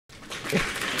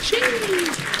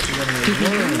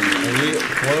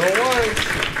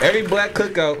Every black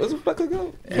cookout. What's a black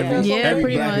cookout? Every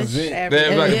pretty black much. event.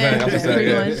 Every black event. I'm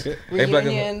Pretty much.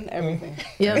 Reunion, everything.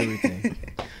 Yep. Everything.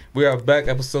 We are back,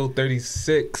 episode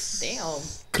 36.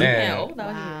 Damn. And Old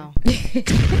out Wow. here.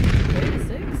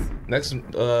 36? next,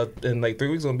 in like 3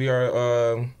 weeks, gonna be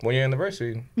our 1 year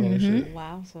anniversary.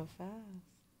 Wow, so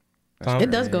fast.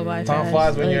 It does go by Time fast.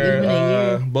 flies when Like, you're even a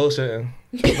year. bullshitting.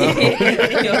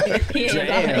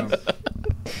 Damn.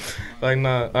 Like,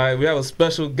 nah. All right, we have a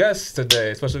special guest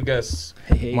today. Special guest,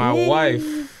 Hey. my wife,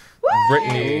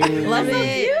 Brittany. Love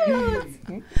it.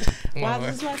 Wow,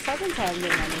 this is my second time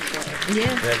being on the show. Yeah.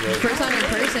 Yeah, bro. First time in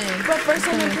person. But first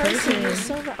time in person was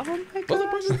person. so... Oh my Was the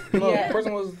god. person? No, Yeah. the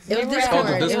person was. It was Oh, Discord.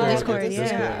 the It was Discord. Discord. It's Yeah.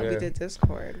 Discord, We did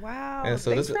Discord. Wow. And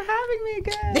so Thanks this for having me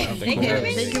again. Thank you.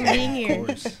 Thank you for being here. Of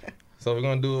course. So we're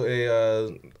gonna do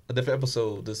a different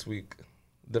episode this week.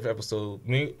 Different episode.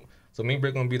 Me and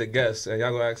Britt gonna be the guests, and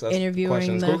y'all gonna ask us Interviewing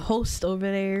questions. the Cool? host over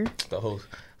there. The host.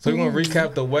 So we're gonna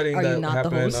recap the wedding Are you that not the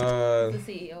happened host? The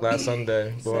CEO. last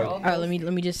Sunday. So- Boy. All right, let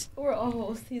me just. We're all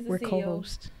hosts. He's the We're CEO.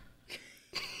 co-host.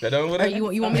 That done with Are it?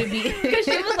 you want me to be? Because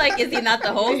she was like, is he not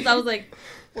the host? I was like,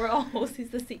 we're all hosts. He's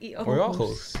the CEO. We're all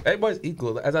hosts. Everybody's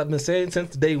equal, as I've been saying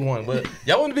since day one. But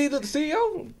y'all want to be the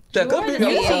CEO? That You could are be the the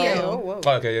CEO. CEO. Oh, whoa.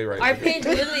 Oh, okay, yeah, you're right. Our page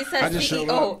literally I says just showed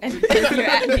CEO. up. And says you're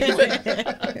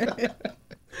admin.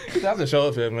 You have to show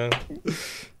up here, man. You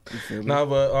feel me? Nah,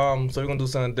 but so we're gonna do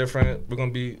something different.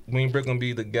 Me and Britt gonna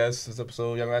be the guests this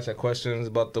episode. Y'all gonna ask your questions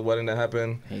about the wedding that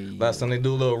happened Hey. last Sunday.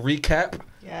 Do a little recap,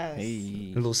 Yes.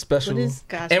 Hey. a little special. What is-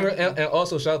 Gosh, And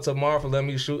also shout out to Marv for letting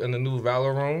me shoot in the new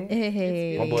Valor room.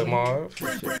 Hey. My boy Marv.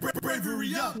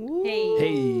 Hey.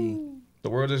 Hey. The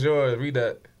word is yours. Read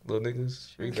that, little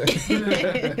niggas. Read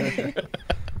that.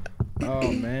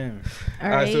 Oh man. All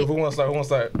All right, so right. who wants to start? Who wants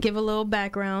to start? Give a little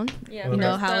background. Yeah. You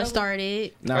know Okay. how it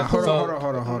started. Nah, That's hold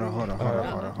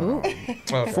what's on. Okay.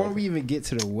 Before we even get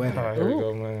to the All wedding, right, here we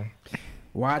go, man.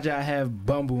 why'd y'all have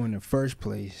Bumble in the first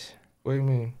place? What do you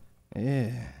mean?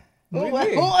 Yeah. What do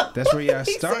you mean? That's where y'all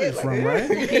started from, right?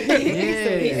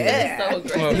 Yeah. So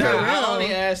great. Nah, I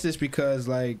only ask this because,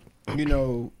 like, you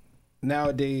know,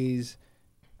 nowadays,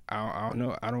 I don't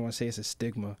know, I don't want to say it's a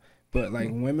stigma, but like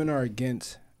women are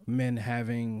against men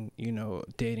having, you know,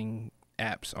 dating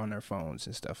apps on their phones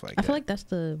and stuff like I that. feel like that's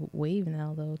the wave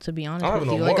now, though. To be honest I don't with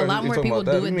even you, know like a more. lot You more talking people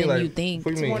about that? do You it mean than like- you think.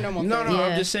 what do you It's more mean? normal. No, thing. Yeah.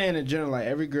 I'm just saying in general, like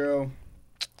every girl,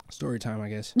 story time, I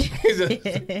guess.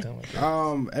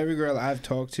 Every girl I've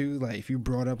talked to, like if you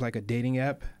brought up like a dating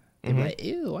app, they'd be like,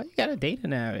 ew, why you got a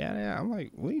dating app? Yeah, I'm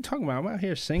like, what are you talking about? I'm out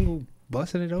here single,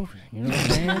 busting it over. You know what I'm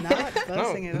saying? Not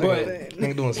busting it but- open.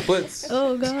 Nigga doing splits.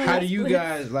 Oh god. How do you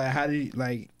guys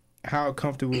like? How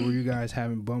comfortable were you guys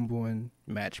having Bumble and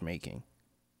matchmaking?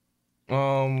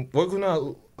 What you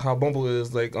know how Bumble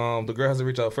is like? The girl has to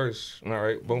reach out first, all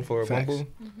right? Bumble for Facts. Bumble.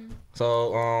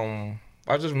 So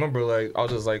I just remember like I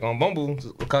was just like on Bumble.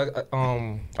 I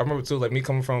remember too like me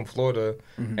coming from Florida,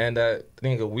 and that I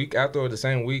think a week after or the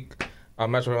same week, I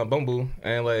matched her on Bumble,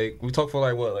 and like we talked for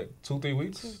like what 2-3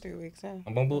 weeks 2-3 weeks, yeah.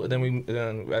 on Bumble, and then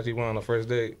we actually went on the first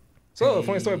date. So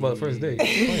funny story about the first date.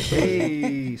 Funny story.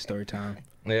 Hey, story time.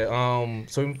 Yeah.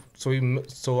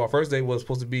 So our first date was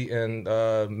supposed to be in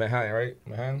Manhattan, right?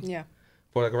 Manhattan. Yeah.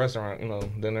 For like a restaurant, you know,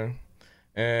 dinner.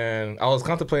 And I was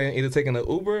contemplating either taking an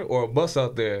Uber or a bus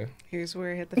out there. Here's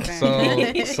where it hit the fan.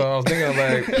 So I was thinking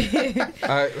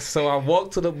like, so I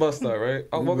walked to the bus stop, right?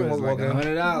 I was walking, Like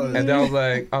 $100. and then I was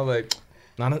like,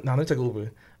 nah, let me take an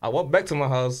Uber. I walked back to my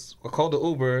house. I called the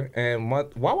Uber, and why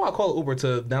would I call the Uber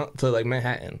to like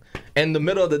Manhattan in the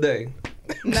middle of the day?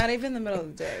 Not even the middle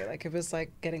of the day. Like, if it's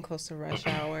like getting close to rush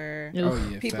hour, Oh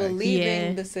yeah, people facts. leaving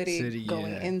Yeah. the city,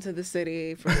 going yeah. into the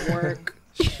city for work.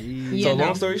 Jeez. Yeah, So no.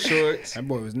 long story short, That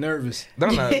boy was nervous.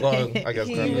 well, I guess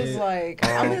He not. was like,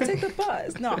 I'm gonna take the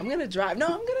bus. No, I'm gonna drive. No,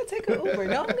 I'm gonna take an Uber.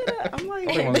 No, I'm like,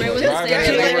 I'm Britt was drive just back,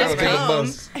 staring I'm at gonna us take a come.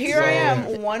 bus. here I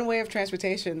am, one way of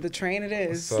transportation. The train it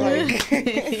is. So- Like,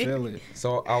 Feel it.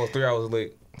 So I was 3 hours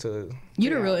late to. You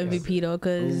the real MVP though,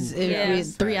 because Ooh. it Yeah.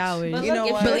 was 3 hours. But You know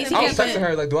look, what? if But at least you I he was kept texting it-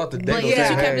 her like throughout the day. But though, yeah,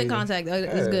 saying, you kept hey, in contact.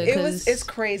 It was good. it's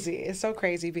crazy. It's so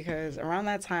crazy because around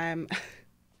that time,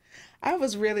 I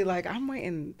was really like, I'm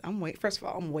waiting. First of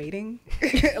all, I'm waiting.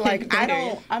 Like,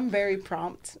 I'm very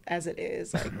prompt as it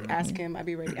is. Like, ask him, I'd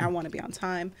be ready. I want to be on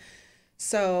time.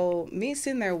 So me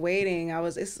sitting there waiting,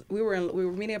 we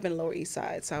were meeting up in Lower East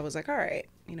Side. So I was like, all right,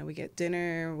 we get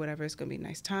dinner, whatever. It's gonna be a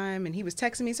nice time. And he was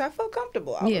texting me, so I felt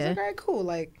comfortable. I was like, all right, cool.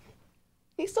 Like,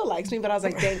 he still likes me, but I was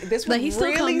like, dang, this would Like, he's still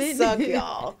really coming. suck,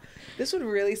 y'all. This would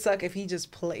really suck if he just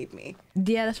played me.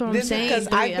 Yeah, that's what I'm This saying. because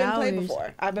 3 I've been hours.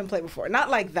 played before. Not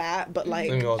like that, but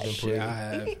like, Let me also been played. I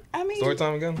have. I mean, Story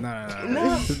time again?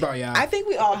 No. It's about y'all. I think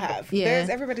we all have. Yeah.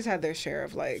 Everybody's had their share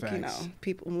of like, you know, Facts.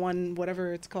 people,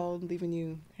 whatever it's called, leaving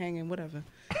you hanging, whatever.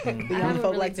 I Young have a folk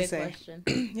really like to big say. question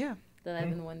Yeah. that I've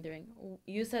been wondering.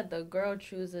 You said the girl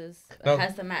chooses No.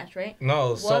 has to match, right? No,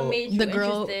 What so made you The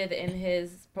girl- interested in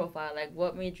his profile? Like,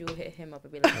 what made you hit him up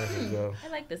and be like, go. I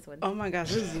like this one. Oh my gosh,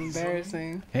 this is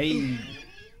embarrassing. Hey.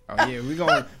 Oh yeah, we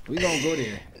gonna go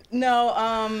there. No,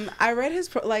 I read his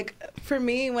like for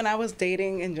me when I was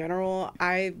dating in general,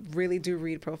 I really do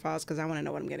read profiles because I want to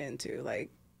know what I'm getting into. Like,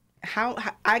 how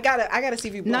I gotta see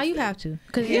if you. Now bluff you me. have to,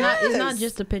 because it's not Yes.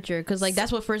 just a picture, because like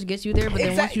that's what first gets you there, but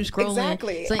then once you scroll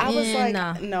exactly. in, it's like, I was like,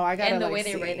 nah. no, I gotta and the like way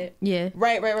they see. rate it. Yeah.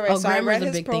 Right. Oh, So I grammar's read a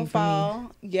his big thing for me.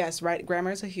 profile. Yes, right.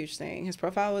 Grammar is a huge thing. His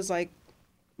profile was like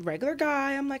regular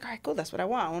guy. I'm like, all right, cool. That's what I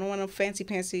want. I don't want a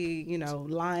fancy, you know,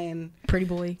 lion, Pretty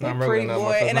boy. I'm pretty regular now, boy.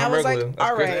 my And I was like, regular.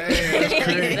 That's all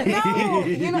crazy. right. No,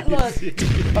 you know, look.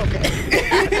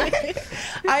 Okay.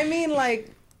 I mean,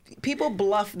 like, people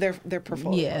bluff their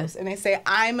portfolios, Yeah. and they say,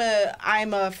 I'm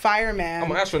a fireman.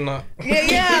 I'm an astronaut.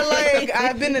 Yeah, like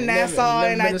I've been to Never- NASA never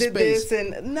and been I to did space. this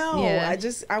and no, Yeah.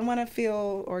 I want to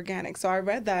feel organic. So I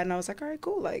read that and I was like, all right,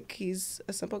 cool. Like he's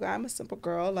a simple guy, I'm a simple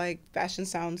girl. Like fashion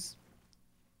sounds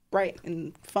right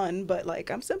and fun, but like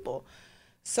I'm simple.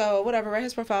 So whatever, read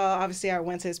his profile. Obviously, I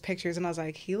went to his pictures and I was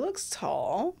like, he looks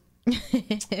tall.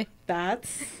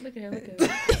 That's Look at her, look at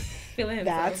her. Feeling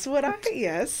himself. that's what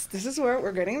yes. This is where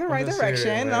we're getting in the right just direction.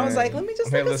 here, And I was man. like, let me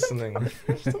just I'm here look at some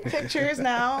listening. pictures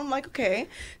now. I'm like, okay,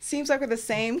 seems like we're the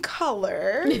same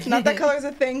color. Not that color is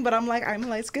a thing, but I'm like, I'm a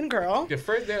light skinned girl. Your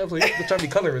first day, I was like, you're trying to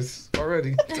be colorist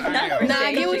already. Nah,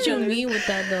 I get what you mean with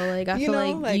that though. Like I You feel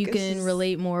know, like like, you it's can just-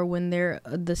 relate more when they're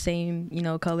the same,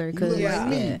 color. Cause look like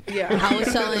me. Yeah. I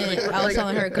was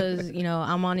telling her because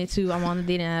I'm on it too. I'm on the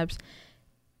dating apps.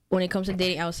 When it comes to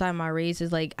dating outside my race,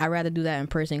 is like I rather do that in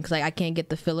person because like I can't get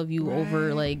the feel of you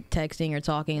over like texting or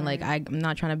talking. Like I'm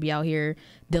not trying to be out here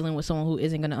dealing with someone who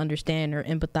isn't gonna understand or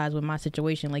empathize with my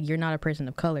situation. Like you're not a person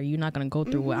of color. You're not gonna go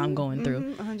through what I'm going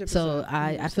through. 100%. So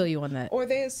I feel you on that. Or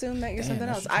they assume that you're something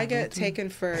that's else. what I you get go taken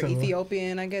for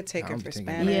Ethiopian. I get taken I'm for thinking-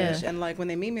 Spanish. Yeah. And like when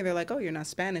they meet me, they're like, "Oh, you're not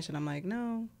Spanish," and I'm like,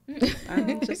 "No,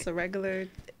 I'm just a regular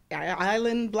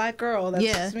island black girl. That's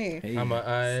Yeah. just me." Hey. I'm an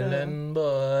island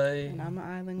boy. And I'm an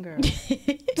island girl.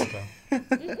 Okay.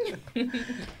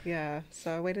 Yeah.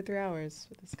 So I waited 3 hours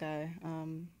with this guy.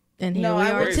 And here No, we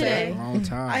I are would today. say- Long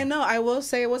time. I know. I will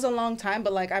say it was a long time,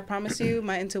 but like I promise you,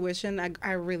 my intuition,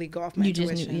 I really go off my You just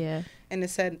intuition. knew, yeah. And it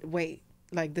said, "Wait,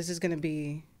 like this is gonna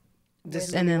be, this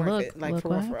is And gonna then be worth look, it, like look for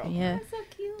what real, for real." happened. Yeah. That's so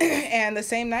cute. And the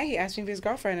same night, he asked me to be his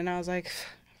girlfriend, and I was like,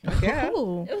 "Yeah."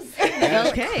 Cool. It was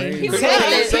Okay. He was Yeah,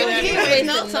 wasting- yeah, he yeah. was wasting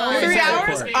No no time. 3 time.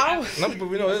 hours. Oh, No, but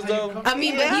we know this though. I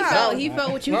mean, but Yeah. he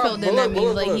felt what you No, felt. but Then that look, means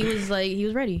look, like he look.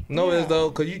 was ready. No, it's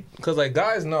though, cause like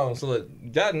guys know. So like,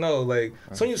 y'all know, like,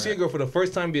 so when you see a girl for the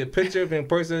first time, be a picture of in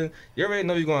person, you already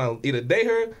know you're gonna either date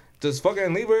her, just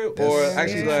fucking leave her, or That's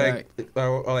actually a like,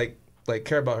 or like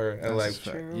care about her and like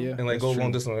true. Yeah, and like that's go true.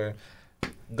 long distance with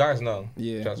her. Guys know.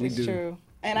 Yeah, Trust we me. do. true.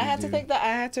 And I We had to do. think that I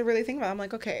had to really think about it. I'm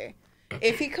like, okay,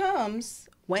 if he comes,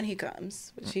 when he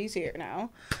comes, which he's here now,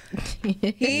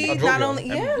 he I drove not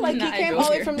here. only like Nah, he I came drove all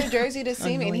the way here. from New Jersey to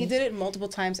see me, and he Annoying. did it multiple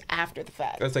times after the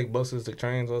fact. Let's take buses, take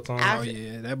trains all the time. Oh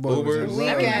yeah, that boy Ubers. was in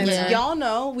love. Weekends, Yeah. y'all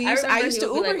know I remember used he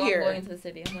to would be Uber like, "Oh, I'm here. going to the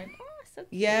city." I'm like, oh, so cute.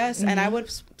 Yes, and I would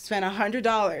spend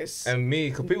 $100. And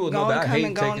me, cause people know Going, that I coming,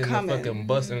 hate going, taking coming. the fucking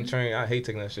bus and the train. I hate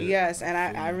taking that shit. Yes, and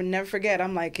I would never forget.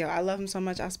 I'm like, yo, I love him so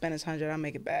much. I'll spend his 100. I'll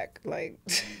make it back. Like,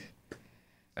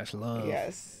 That's love.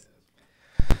 yes.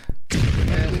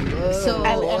 So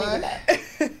I believe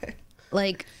that.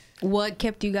 like what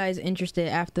kept you guys interested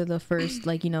after the first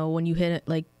like when you hit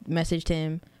like messaged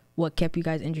him? What kept you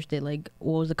guys interested? Like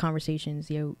what was the conversations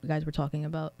you guys were talking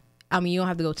about? I mean, you don't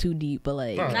have to go too deep, but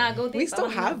like Nah, go deep. We still I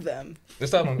wanna have know. them.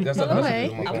 That's not Okay. messages on We my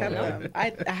kept phone. them.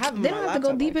 I have them. they on don't my have to go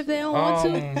laptop, deep if they don't want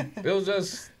to. It was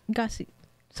just Got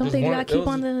some things you one- gotta it keep was-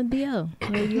 on the DL.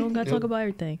 Like, you don't gotta talk about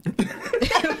everything.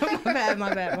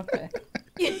 My bad.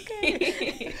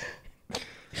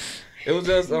 it was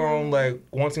just like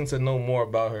wanting to know more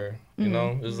about her. You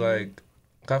know, it was like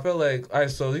I felt like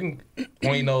so you can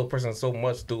only know a person so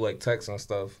much through like text and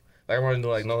stuff. Like I wanted to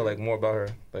like know like more about her,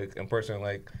 like in person,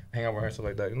 like hang out with her and stuff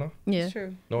like that. You know, Yeah. It's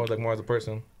true. know her like more as a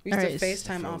person. We used to Alright,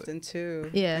 FaceTime often too.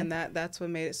 Yeah. And that's what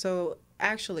made it. So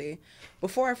actually,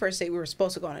 before our first date, we were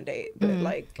supposed to go on a date, but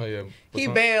like Oh yeah, he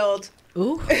bailed.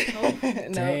 Ooh. No,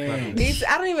 Damn.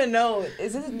 I don't even know.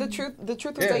 Is it the truth? The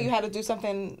truth was Yeah. that you had to do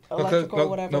something electrical or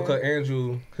whatever. No, cause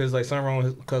Andrew, his like something wrong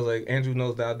with cause like Andrew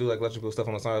knows that I do like electrical stuff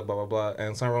on the side, blah blah blah,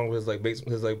 and something wrong with his like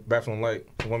his like bathroom light.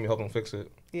 He wanted me to help him fix it.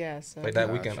 Yeah. So Like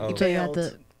that weekend. Gotcha. Oh, So you had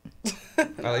to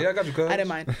Yeah, I got you, cuz. I didn't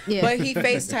mind. Yeah. But he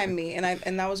FaceTimed me,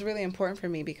 and that was really important for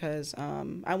me because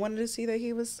I wanted to see that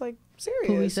he was like serious,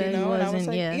 Who he said he and I was was,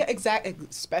 like, and yeah. exactly.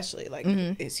 Especially like,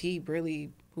 is he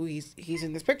really who he's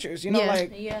in these pictures? You know, Yeah.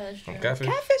 like Yeah, that's true. Catfish.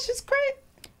 catfish is great.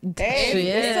 Hey,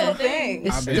 Yeah. it's still a thing.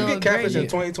 It's If you still get catfish in great.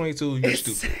 2022, you're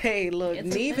stupid. Hey, look,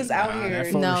 It's a Neve is thing. out That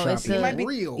here. No, Photoshop it's is might be-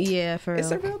 real. Yeah, for It's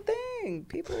real. a real thing.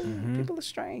 People are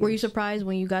strange. Were you surprised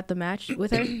when you got the match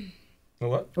with her?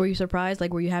 What? Were you surprised?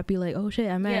 Like, were you happy? Like, oh shit,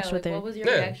 I matched Yeah, with like, her. what was your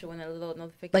Yeah. reaction when that little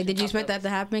notification? Like, did you popped expect that up? to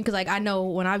happen? Because like I know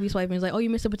when I be swiping, it's like, oh, you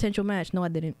missed a potential match. No, I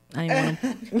didn't. I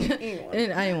didn't want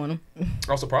him. I didn't want him.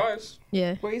 I was surprised.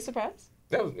 Yeah. Were you surprised?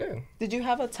 That was, yeah. Did you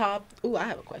have a top? Ooh, I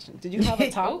have a question. Did you have a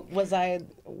top? Was I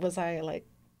like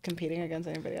competing against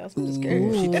anybody else? I'm just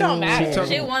curious. Ooh. It don't matter.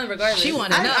 She won regardless. She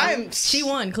won. I know. She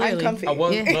won clearly. I'm comfy. I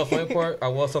was, Yeah. no, funny part, I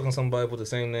was talking to somebody with the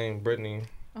same name, Brittany.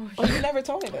 Oh, you never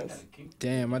told me this.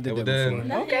 Damn, I did Yeah, that but then- before.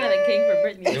 Now you got a king for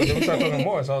Brittany. Then we started talking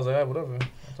more, so I was like, yeah, whatever.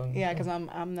 Yeah, because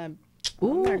I'm not.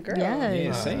 Ooh, that girl. yes.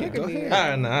 Yeah, say it. Go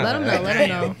ahead. Let Let him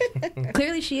know.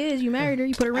 Clearly she is. You married her.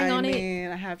 You put a ring on it.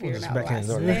 I have here Just now. backhand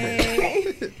last door. name.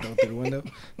 Go through the window.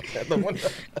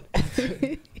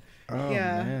 Oh,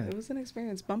 Yeah, man. it was an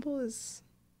experience. Bumble's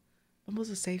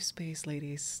a safe space,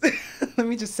 ladies. Let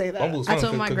me just say that. Bumble's I fun,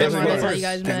 told my 'cause grandma that's that's how first. you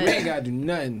guys We ain't met. gotta do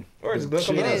nothing. Or just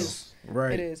come to It us. is.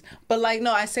 Right. It is. But like,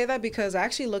 no, I say that because I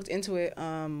actually looked into it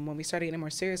when we started getting more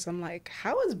serious. I'm like,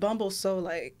 how is Bumble so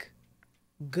like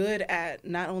good at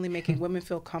not only making women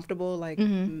feel comfortable, like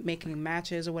making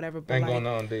matches or whatever, but And like, going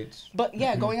out on dates. but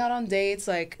yeah, going out on dates,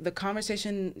 like the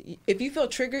conversation, if you feel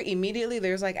triggered immediately,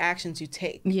 there's like actions you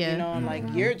take. Yeah. You know, and like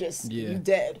you're just Yeah. you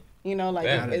dead. You know, like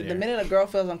Yeah. if the minute a girl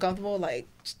feels uncomfortable, like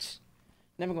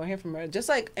never gonna hear from her. Just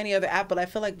like any other app, but I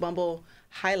feel like Bumble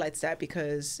highlights that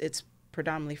because it's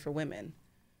predominantly for women.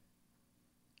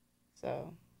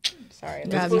 So sorry.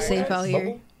 Gotta be Sorry, safe guys. out here.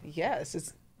 Bumble? Yes,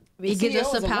 it's It gives us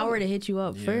CEO is the a power woman. to hit you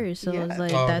up Yeah. first. So Yeah. it's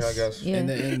like Oh, okay, I that's guess. yeah. In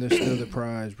the end, there's still the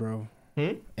prize, bro.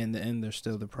 Hmm? In the end, there's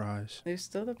still the prize. there's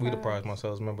still the We the prize. prize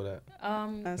myself, remember that.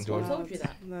 That's Enjoy. wild. Who told you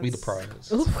that? We the That's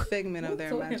prize. Ooh. a figment of their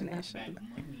Who told him that? imagination.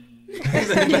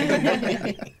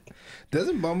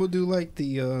 Doesn't Bumble do like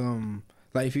the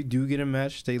like if you do get a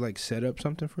match, they like set up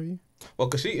something for you? Well,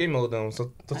 because she emailed them.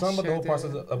 So tell them about the sure whole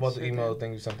process did. about I the sure email did.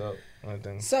 thing you sent out. And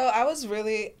everything. So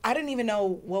I didn't even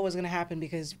know what was gonna happen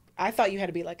because I thought you had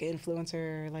to be like an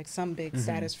influencer, like some big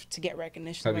status to get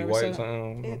recognition. Have you or white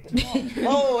whatever. something?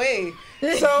 Oh wait,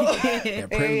 so That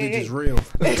privilege is real.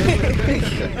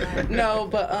 no,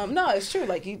 but no, it's true.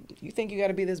 Like you think you got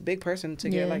to be this big person to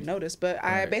get Yeah. like noticed. But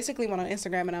I Right. basically went on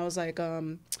Instagram and I was like,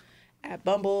 at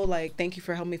Bumble, like thank you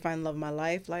for helping me find love of my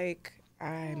life. Like so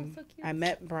cute. I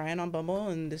met Brian on Bumble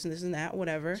and this and that,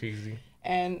 whatever. Cheesy.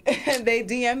 And they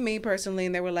DM'd me personally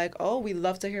and they were like, oh, we'd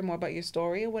love to hear more about your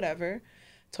story or whatever.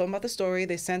 Told them about the story.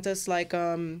 They sent us like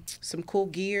some cool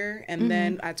gear. And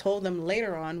then I told them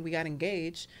later on we got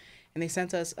engaged and they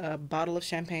sent us a bottle of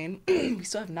champagne. We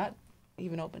still have not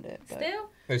even opened it. But Still?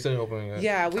 They still ain't opening yet.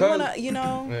 yeah, we 'Cause- want to, you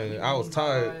know. Yeah, I was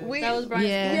tired. We, That was Brian's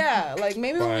Yeah. yeah, like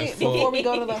maybe Brian's fault. before we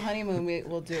go to the honeymoon,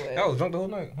 we'll do it. I was drunk the whole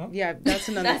night, huh? Yeah, that's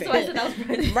another That's thing. why I said that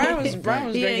was Brian's Brian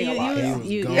was Yeah, drinking a lot. you yeah. was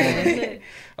you. gone. Yeah.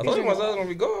 I told you myself when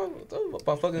we go.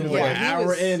 About fucking Like Yeah, an he hour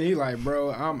was- in, he like,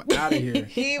 bro, I'm out of here.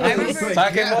 He I was remember-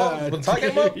 Tie came God. up. When tie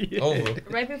came up, Yeah. over.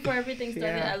 Right before everything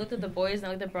started, Yeah. I looked at the boys and I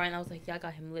looked at Brian. I was like, "Yeah, I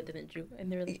got him lit, didn't you?"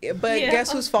 And they were like, but Yeah.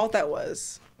 guess whose fault that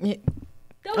was? "That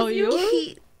was Oh, you."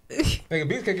 you? Nigga,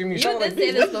 Beats can't give me a You shot like did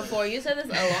say Beats. this before. You said this a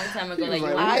long time ago. He Like, was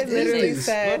you like, I watched this literally thing.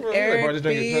 said, Bro, like, Eric bro, just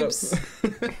drink it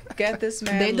Beebs, get this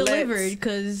man They lit." delivered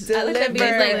because I looked at Beans like,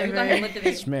 Delivered. "We got him lit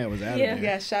This today." man was out Yeah. of there.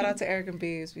 Yeah, shout out to Eric and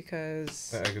Beebs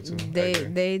because Yeah, Edgar too. they Edgar.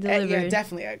 they delivered. yeah,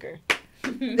 definitely Edgar.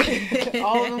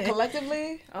 All of them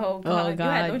collectively, Oh Oh God, God,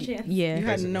 you had no chance. yeah. you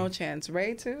had Basically. no chance.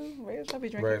 Ray too. Ray was probably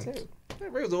drinking Right. too.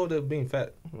 Ray was older than being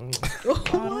fat.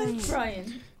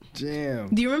 Brian. Damn.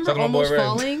 Do you remember Shout out my boy almost Ray.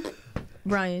 falling,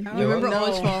 Brian? I You don't remember know.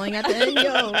 almost falling at the end?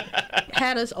 Yo,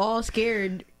 had us all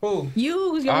scared. Who? You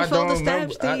almost I fell don't the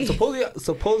remember. steps.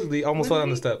 Supposedly, I almost fell down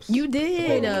the steps. You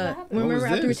did. What Remember was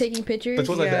after we were this? taking pictures? Which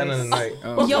was like the end of the night.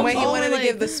 Oh. Yo, when he all wanted like- to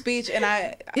give the speech, and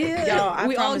Yeah, y'all, I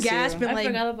we all promise you. gasped and I like,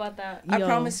 forgot about that. I yo.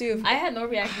 promise you. I had no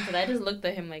reaction to that. I just looked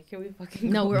at him like, "Here we fucking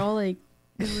go." No, we're all like,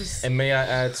 And may I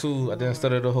add too, I didn't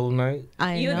stutter the whole night.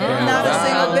 I You know. did Not a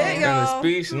single bit, In the y'all.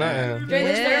 speech, nothing. During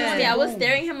the Yeah. ceremony, I was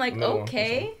staring him like, No.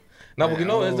 "Okay." No, but you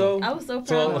know what though? I was so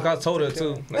So proud. like I told her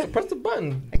too. Like, press the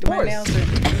button. Like Of my nails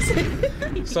course.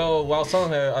 are- So while I was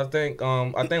telling her, I think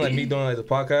like me doing like the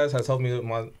podcast has helped me with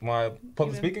my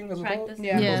public speaking. That's what it's called. Practice.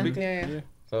 Yeah. Yeah. Speaking. Yeah.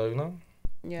 So you know,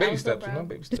 Yeah. baby was so steps. You know, proud.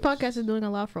 baby This steps. podcast is doing a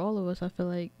lot for all of us. I feel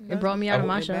like Yeah. it brought me out of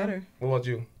my Get shell. better. What about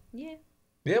you? Yeah.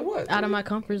 Yeah, what? Out of my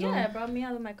comfort zone. Yeah, it brought me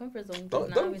out of my comfort zone. Don't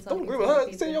Now we talking agree to with other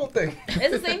her. Say people. your own thing. It's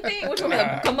the same thing. Which one?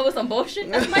 Come up with some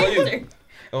bullshit? That's my Oh, you- answer.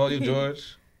 Oh, you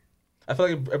George. I feel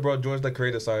like it brought George the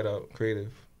creative side out,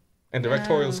 creative, and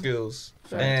directorial skills,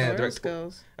 and Directorial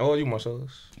skills. And what you,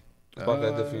 Marcellus? Fuck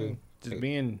that for you. Just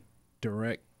being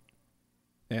direct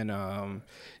and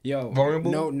yo,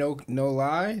 Vulnerable? no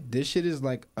lie. This shit is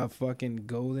like a fucking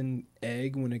golden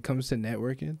egg when it comes to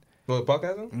networking. What,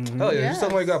 podcasting? Mhm. Hell yeah! Yes. You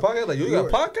talking about you got a podcast? Like you got a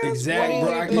podcast? Exactly,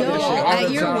 bro. I get Yo, that shit all at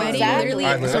the your time. wedding, Exactly. literally,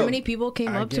 I so know. many people came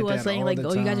I up get to us that saying all like, the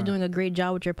 "Oh, you guys are time. doing a great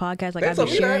job with your podcast. Like, They I've told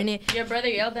been me that. sharing it." Your brother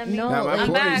yelled at me. No, Nah, my I'm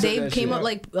boy back. said they that came shit. up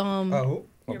like, Who? My Your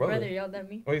brother. brother yelled at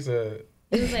me. What he said?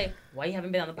 He was like, "Why you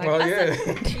haven't been on the podcast?" Oh, I yeah.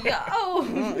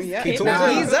 said, "Yo." Yeah, He told Nah,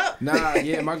 me he's up. Nah,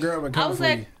 yeah, my girl would come I was for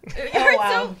like, you. "You Oh, heard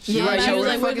wow. so?" She yeah, like, she yo, was where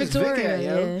like, the "With fuck is Vic Victoria." at,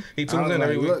 yo? Yeah. He I tunes was in like,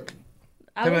 every week. look,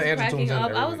 I Him was and Andrew cracking tunes in up.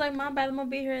 every I was week. like, "My bad. I'm gonna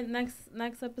be here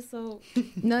next episode."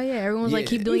 No, yeah, everyone's like, Yeah.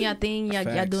 "Keep doing your thing. Y'all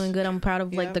Facts. doing good. I'm proud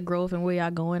of like Yeah. the growth and where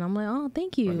y'all going." I'm like, "Oh,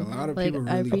 thank you." Like, a lot of Like, people I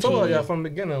really- I appreciate told it. y'all from the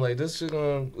beginning, like this shit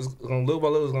is gonna little by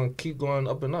little is gonna keep going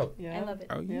up and up. Yeah. I love it.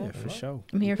 oh yeah, for sure.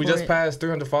 I'm here We for just it. passed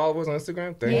 300 followers on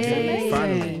Instagram. Thank Yay. you.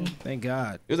 Finally, thank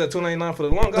God. It was at $2.99 for the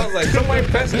long. I was like, somebody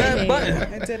press that button.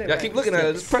 I did it. Y'all right. keep looking at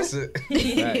it. Just press it.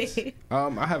 Facts.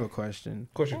 I have a question.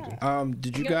 Of course you do.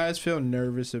 Did you guys feel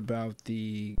nervous about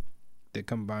the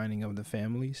combining of the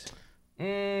families?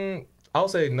 I'll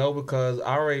say no because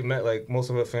I already met like most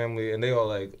of her family and they all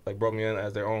like brought me in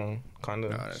as their own kind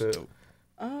of Nah, that's shit. dope.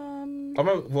 I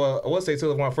remember. Well, I would say too.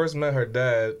 When I first met her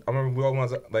dad, I remember we all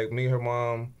went like me, her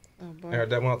mom, Oh, boy. and her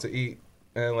dad went out to eat.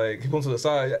 And like he pulled to the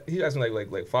side, he asked me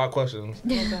like 5 questions. Oh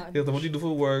He God. was like, "What you do for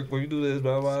work? Where you do this?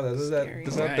 Blah blah. This that. Scary.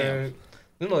 This that. Damn. Third."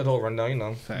 You know the whole rundown, you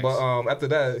know. Facts. But after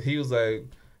that, he was like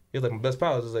my best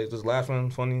pal, just laughing,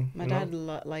 funny. My you know?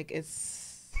 dad, like,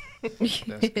 it's,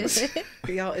 That's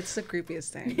y'all, it's the creepiest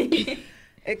thing.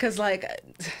 Because, like,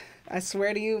 I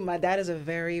swear to you, my dad is a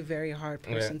very, very hard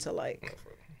person to, like,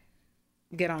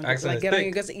 get on. Accent Like, is get on thick.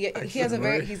 you. Because he has a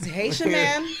very, he's a Haitian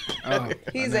man. Oh,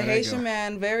 He's I a know that Haitian girl.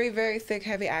 man, very, very thick,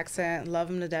 heavy accent. Love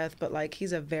him to death, but like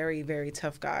he's a very, very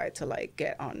tough guy to like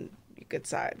get on your good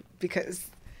side. Because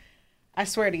I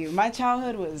swear to you, my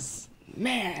childhood was,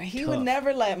 man, he would Tough.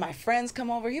 never let my friends come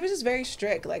over. He was just very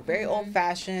strict, like very old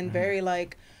fashioned, very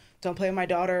like, don't play with my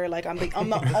daughter. Like I'm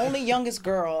the only youngest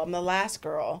girl. I'm the last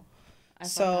girl. I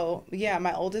found So yeah,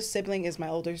 my oldest sibling is my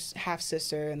older half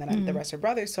sister, and then the rest are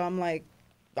brothers. So I'm like,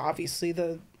 obviously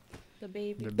the the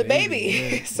baby. baby.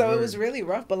 yeah, So it word. was really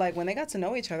rough. But like when they got to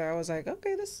know each other, I was like,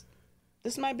 okay, this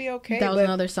might be okay. That was but,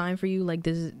 another sign for you. Like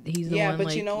this, he's the yeah, one. but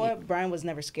like, you know what? Brian was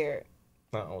never scared.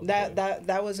 Not all the That time.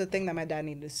 that was a thing that my dad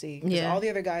needed to see. 'Cause Yeah. all the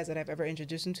other guys that I've ever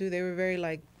introduced him to, they were very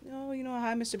like, oh, you know,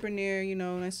 hi, Mr. Bernier, you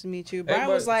know, nice to meet you. Brian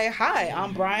was like, hi,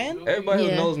 I'm Brian. Everybody Yeah.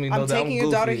 who knows me knows I'm that I'm taking goofy.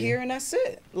 your daughter here, and that's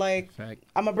it. Like, Fact.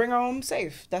 I'm gonna bring her home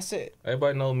safe. That's it.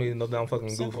 Everybody knows me knows that I'm fucking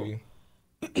Simple. goofy.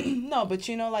 No, but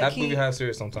you know, like That goofy half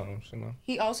serious sometimes, you know.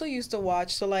 he also used to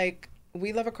watch. So like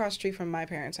we live across the street from my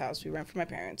parents' house. We rent from my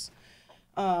parents.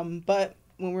 But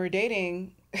when we were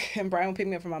dating, and Brian would pick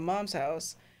me up from my mom's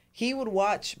house, he would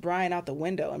watch Brian out the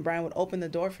window, and Brian would open the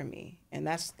door for me, and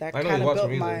that I know kind you of watch built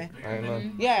music. my. I know.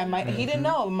 Yeah, he didn't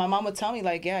know. My mom would tell me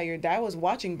like, yeah, your dad was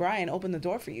watching Brian open the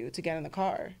door for you to get in the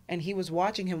car, and he was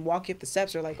watching him walk you up the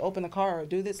steps or like open the car or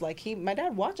do this. Like my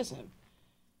dad watches him,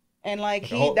 and like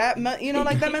that meant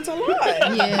a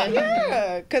lot.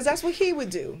 Yeah, because that's what he would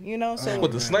do. You know, so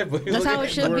With the sniper. he's That's how looking-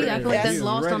 it should be. I feel like Yes. that's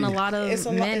lost on a Ready. lot of It's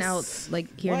a men lot- out it's-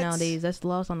 like here what? nowadays. That's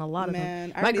lost on a lot of Man,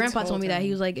 them. I My already grandpa told me that him.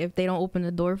 he was like, if they don't open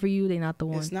the door for you, they not the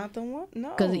one. It's not the one. No,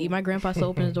 Because my grandpa still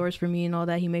opens the doors for me and all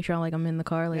that. He makes sure I'm in the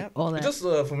car, like Yep. all that. Just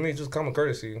for me, just common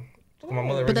courtesy. My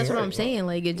mother But that's raised me what I'm right, saying.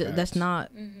 Like that's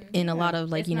not in a lot of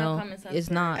like It's you not know, common sense it's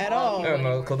for not. At all. Yeah,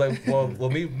 no, cause like, well,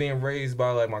 me being raised by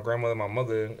like my grandmother and my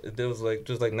mother, there was like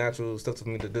just like natural stuff for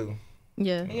me to do.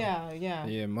 Yeah. Yeah.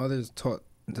 Yeah, mothers taught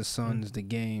the sons the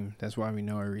game. That's why we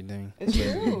know everything. It's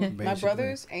true. My Basically.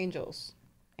 brothers, angels.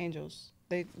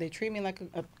 They treat me like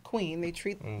a queen. They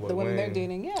treat the women they're Wayne.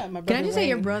 dating. Yeah, my brother. Can I just say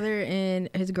your Wayne. brother and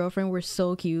his girlfriend were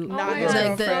so cute? Not my his God.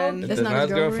 Like, girlfriend. that's not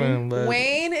his girlfriend. but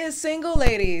Wayne is single,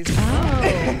 ladies. Oh.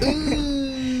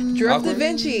 Drift Da Awkward.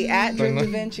 Vinci at Drift Da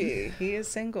Awkward. Vinci. He is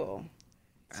single.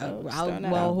 So just throwing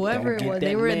that well, out. whoever it Don't was, get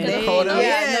they that were man they. caught up. Oh, Yeah,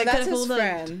 yeah, no, they that's could've his pulled up.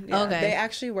 friend. Yeah, Okay. They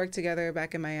actually worked together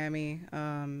back in Miami,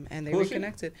 and they Who is he?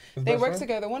 reconnected. His They best worked friend?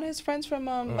 together. One of his friends from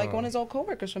like one of his old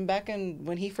coworkers from back in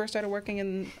when he first started working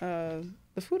in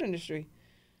the food industry.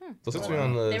 So since we're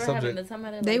on the They were having subject, the time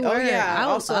of their They life. were. Oh yeah.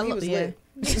 Also, he I- was yeah.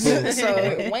 lit.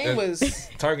 So Wayne was.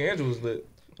 Target Andrew was lit.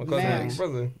 My cousin Man. and my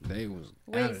brother. They was out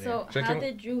Wait, of there. so Check how him-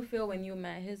 did you feel when you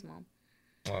met his mom?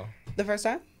 Wow. The first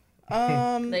time?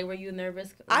 Like, were you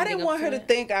nervous? I didn't want her to it?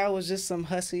 think I was just some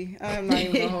hussy. I'm not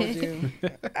even gonna hold you.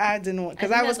 I didn't want,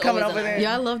 because I I think was that's coming always over an there.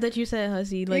 Yeah, I love that you said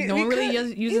hussy. Like, Yeah, no one really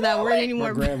because, uses that word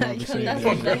anymore. My grandma but- would say That's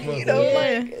that. You know, Yeah.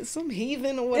 like some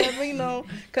heathen or whatever, you know.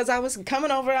 Because I was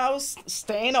coming over, I was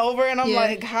staying over, and I'm Yeah.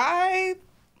 like, hi,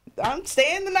 I'm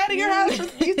staying the night at your house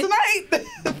with you tonight.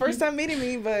 The first time meeting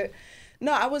me, but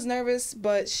no, I was nervous,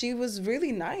 but she was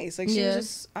really nice. Like, she Yeah. was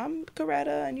just, I'm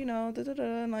Coretta, and, you know,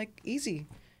 and like, easy.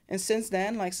 And since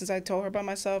then, like, since I told her about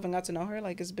myself and got to know her,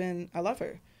 like, it's been, I love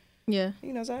her. Yeah.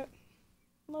 You know that?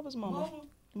 Love his mama.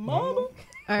 Mama? All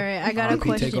right, I got a Auntie,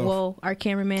 take question. off. Well, our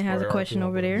cameraman has a Alright, question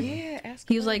over there. Yeah, ask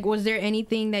He was away. like, was there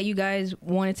anything that you guys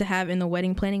wanted to have in the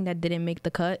wedding planning that didn't make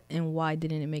the cut, and why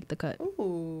didn't it make the cut?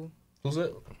 Ooh. Who's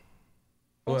it?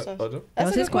 What's What? that? Other? That's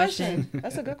was a his good question.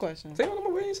 That's a good question. Say what I'm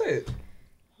going to say it.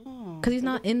 Oh. Because he's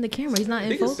not in the camera. He's not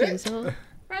in He can say focus. So,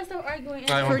 First, stop arguing.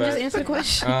 Alright, for my just bad. answer the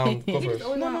question. Go You first. just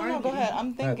always No, wanna no, no, argue. go ahead.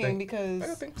 I'm thinking I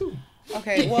because... think too.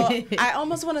 Okay, well, I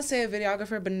almost want to say a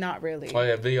videographer, but not really. Oh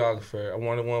yeah, videographer. I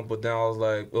wanted one, but then I was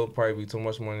like, it'll probably be too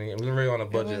much money. And we were already on a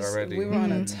budget already. We were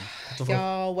on a... What the fuck?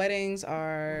 Y'all, weddings Very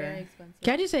are... expensive.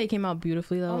 Can I just say it came out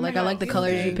beautifully though? Oh my Like I God, like the thank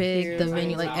colors you you. picked, the Thank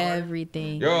venue, you. like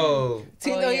everything. Yo,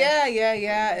 Oh,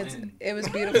 yeah. It was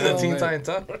beautiful. Teen Titan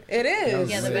Top. It is.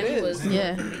 Yeah, the It venue is. was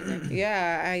Yeah. amazing.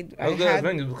 Yeah, I That was good had...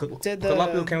 venue. Because did a lot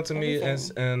of the- people came to me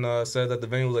everything. and said that the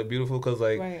venue was like beautiful because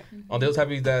like Right. they was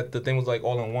happy that the thing was like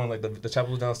all in one, like the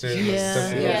chapel was downstairs. and the Yeah.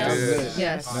 reception was Yeah. upstairs.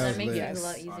 Yes. That That was makes lit. it a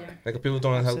lot Yes. easier. Like if people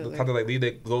don't Absolutely. have to like leave,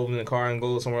 they go in the car and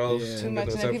go somewhere else. Yeah. Too and much,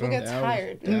 get the and people reception. get That was-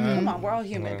 tired. Mhm. Come on, we're all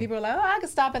human. Yeah. People are like, oh, I could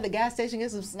stop at the gas station, get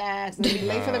some snacks, and then be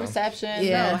late for the reception.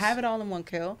 Yes. No, have it all in one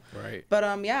kill. Right. But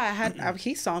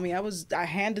he saw me.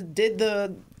 Did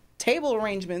the table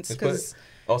arrangements because.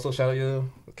 Also, shout out your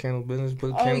candle business.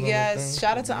 Put Oh candles on yes! everything.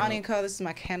 Shout out to Ani & Co. This is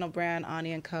my candle brand,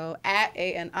 Ani & Co. at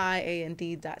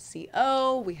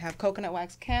ANIAND.co. We have coconut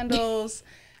wax candles.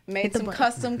 Made the some button.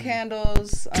 custom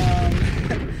candles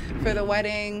for the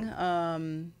wedding.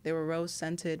 They were rose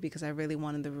scented because I really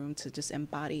wanted the room to just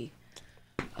embody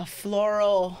a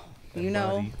floral. You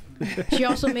know, She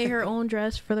also made her own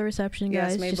dress for the reception,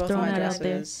 guys. yes, made Just both of throwing my that out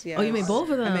there. dresses. Oh, you made yes. both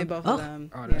of them? I made both Oh, of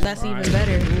them. Oh, Yeah. That's even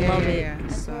better. Love it. Yeah.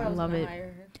 That's where I So. was Love gonna it. hire her.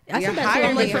 I said that hire too.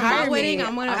 I'm like, me, for my hire me. wedding,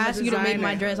 I'm gonna I'm a ask you to make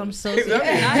my designer. dress. I'm so serious.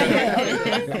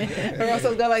 Her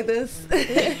also go like this.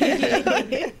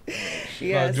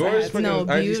 Yes, George I had to. fucking No,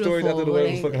 IG stories after the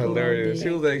wedding was beautiful. fucking hilarious. He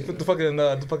was like, put the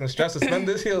fucking strap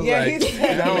suspenders. He was Yeah, like, he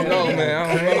said- I don't know, man.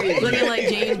 I don't know. Looking like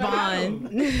James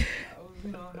Bond.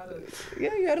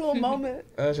 Yeah, you had a little moment.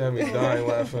 That shit had me dying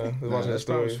laughing. Just watching the That was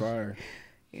stories. fire.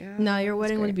 Yeah. No, your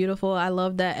wedding was great. beautiful. I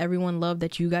love that everyone loved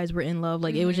that you guys were in love.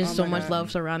 Like it was just Oh so my much God.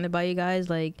 love surrounded by you guys.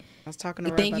 Like I was talking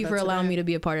to her thank about you that for allowing me today. to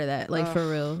be a part of that. Like Oh,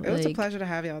 for real. It was a Like, pleasure to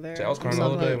have y'all there. I was crying the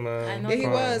Love whole day, it. man. I know. Yeah, he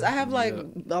was. I have like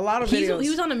a lot of videos. He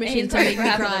was on a mission he's to right make for me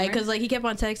half of cry them, because like he kept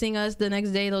on texting us the next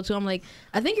day though too. I'm like,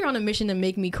 I think you're on a mission to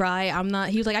make me cry. I'm not.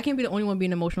 He was like, I can't be the only one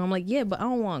being emotional. I'm like, yeah, but I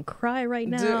don't want to cry right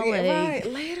now. Dude, yeah, like,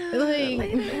 right. Later.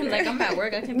 like, Like I'm at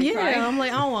work, I can't be yeah, crying. I'm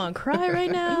like, I don't want to cry right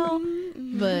now.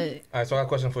 But All right, so I got a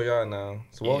question for y'all now.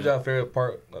 So what was Yeah. y'all favorite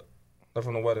part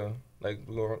from the wedding? Like,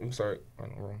 we can start. I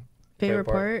don't know. favorite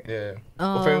part. Yeah.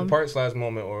 Or favorite Um, part /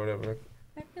 moment or whatever.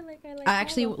 I feel like I like. I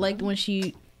actually all of liked them. when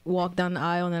she walked down the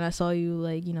aisle and then I saw you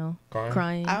like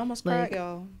crying. I almost like, cried,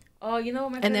 y'all. Oh, you know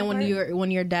what my And then favorite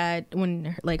when your dad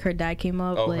her dad came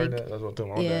up Oh, like heard that? That's what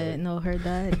I'm yeah no her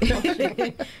dad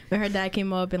when her dad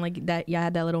came up and like that y'all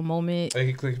had that little moment. Hey,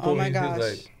 he pulled Oh my me. He gosh. was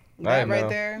like, That "Alright, right now.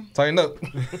 there. Tighten up.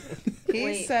 He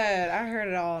Wait. said, I heard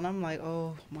it all, and I'm like,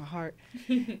 oh, my heart.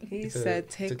 He said,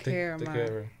 take care of take my. care of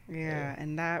her. Yeah,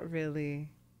 and that really.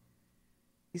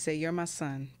 He said, you're my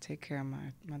son. Take care of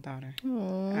my daughter.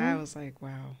 Aww. I was like,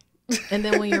 wow. And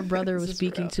then when your brother This was is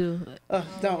speaking real. too,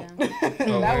 Don't.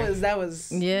 Oh, that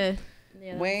was. yeah,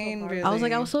 Yeah, that's Wayne so hard. really- I was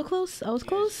like I was so close. I was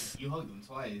close. You hugged him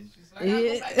twice. She's like,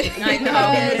 Yeah. I know.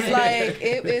 No, it's like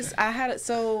it is. I had it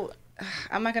so.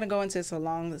 I'm not gonna go into this a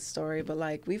long story, but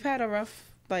like we've had a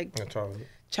rough like Yeah, Charlie.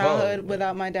 childhood Oh.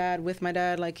 without my dad. With my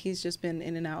dad, like he's just been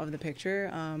in and out of the picture.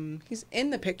 He's in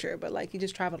the picture, but like he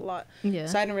just traveled a lot. Yeah.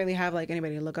 So I didn't really have like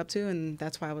anybody to look up to, and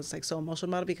that's why I was like so emotional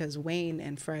about it because Wayne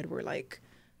and Fred were like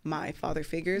my father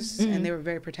figures, and they were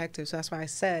very protective. So that's why I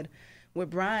said with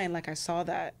Brian, like I saw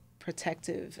that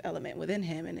protective element within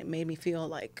him, and it made me feel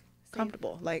like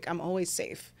comfortable. Like I'm always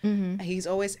safe. He's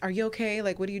always, are you okay?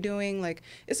 Like, what are you doing? Like,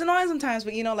 it's annoying sometimes,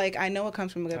 but you know, like I know it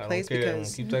comes from a good I don't place care.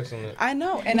 because Keep texting it. I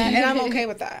know, and I'm okay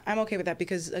with that. I'm okay with that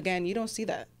because again, you don't see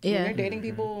that. Yeah. When you're dating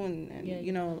people, and Yeah.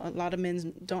 you know, a lot of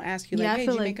men don't ask you like, Yeah, I hey,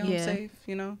 feel did you like- make home yeah. safe?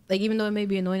 You know. Like even though it may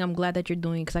be annoying, I'm glad that you're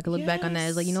doing because I could look back on that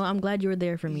as like, you know, I'm glad you were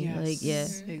there for me. Yes. Like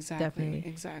yeah, Exactly. definitely.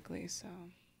 Exactly. So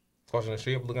crossing the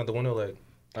street, looking out the window like,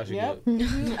 I should Yep. get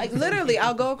it. Like, literally,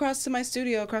 I'll go across to my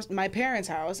studio, across my parents'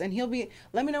 house, and he'll be,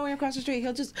 let me know when you're across the street.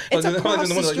 He'll just, it's then across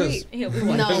the the window like street. He'll be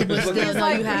No, watching. but still, It's no,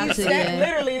 like you have he's to. standing-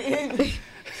 Yeah. literally.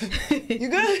 You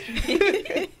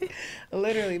good?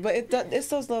 Literally, but it's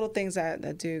those little things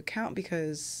that do count,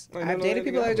 because Like, I've no, dated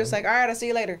people that are just like, all right, I'll see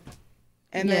you later.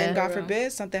 And then, Yeah. God For real.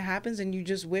 forbid, something happens and you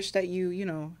just wish that you did You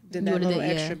that would've little did,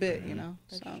 yeah. extra bit,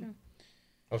 So. true.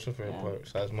 What's your favorite part?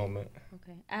 Size moment.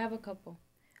 Okay, I have a couple.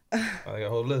 I got a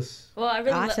whole list. Well, I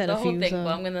really I love said the a whole few, thing, so-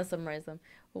 but I'm gonna summarize them.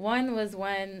 One was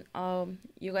when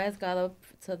you guys got up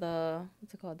to the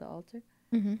what's it called, the altar,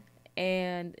 Mhm.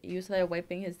 and you started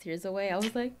wiping his tears away. I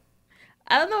was like,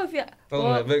 I don't know if you. Oh,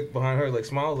 Well, like Vic behind her, like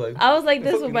smiles, like. I was like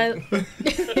this with fucking- my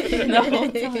the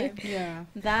whole time. Yeah.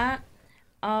 That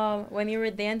when you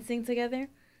were dancing together,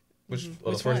 Which the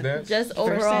Which first one? dance? just First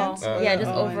overall, dance? yeah,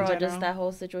 just Oh, in overall, just general? that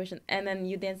whole situation, and then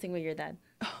you dancing with your dad,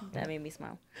 that made me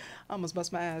smile. I almost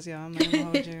bust my ass, y'all. I'm not gonna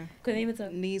hold you. Couldn't even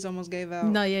tell. Knees almost gave out.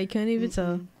 No, yeah, you can't even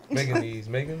tell. Making these.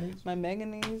 My mega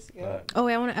knees. Yeah. Alright. Oh,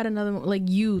 wait, I want to add another one. Like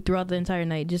you throughout the entire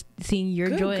night, just seeing your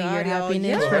Good joy and your God, y'all.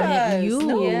 happiness Yes. from him. You,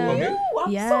 No, Yeah. you.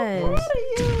 I'm Yes. so proud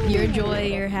of you. your joy,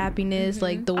 your happiness,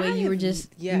 like the way you were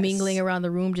just Yes. mingling around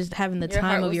the room, just having the Your time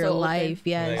heart of was your so open. life.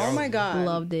 Yes. Yeah. Oh my God.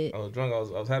 Loved it. I was drunk. I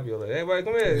was happy. I was like, everybody,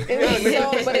 come here. It was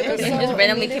so, but it was so, Just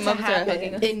randomly it needed came to up to her, happen.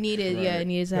 hugging us. It needed, yeah, it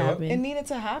needed to Yeah. happen. It needed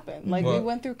to happen. Like, we What?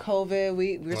 went through COVID.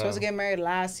 We were supposed Wow. to get married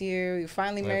last year. We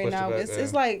finally Yeah, married pushed it now. back, It's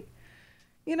yeah. like,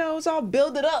 it's all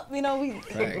builded up. We I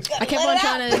kept on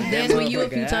trying to dance with you a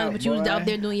few times, but you was out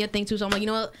there doing your thing too. So I'm like, you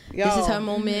know what? This is her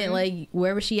moment. Like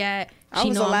wherever she at, I she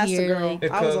was know I'm Elastigirl. here.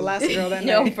 Like, I was Elastigirl that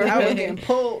No, night. for I was real. getting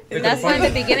pulled. That's why in the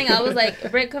beginning I was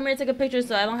like, Britt, come here, take a picture,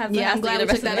 so I don't have to Yeah, have I'm to glad do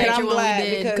the we took rest of that the And night. picture. I'm when we glad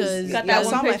did, because Got y'all that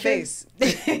saw one my picture? face.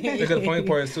 Because the funny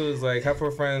part is too is like half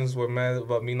her friends were mad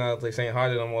about me not like saying hi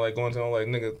to them or like going to them like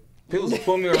nigga. People was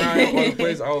pulling me around all over the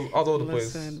place. I was all over the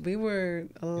place. Listen, we were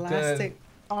elastic.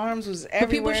 Arms was everywhere. but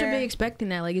people should be expecting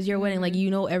that. Like, it's your wedding. Like, you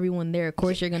know everyone there. Of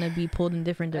course, you're gonna be pulled in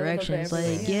different I love directions.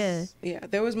 everyone. Like, yeah. Yeah,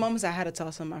 there was moments I had to tell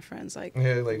some of my friends like,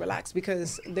 Yeah, like relax,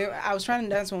 because I was trying to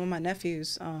dance with one of my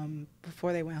nephews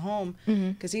before they went home,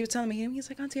 because he was telling me, he's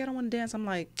like, Auntie, I don't want to dance. I'm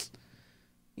like,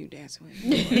 you dancing with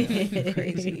me? You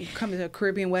crazy? You come to a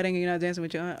Caribbean wedding and you're not dancing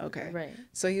with your aunt? Okay. Right.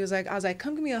 So I was like,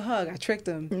 come give me a hug. I tricked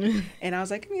him, and I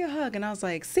was like, give me a hug, and I was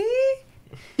like, see,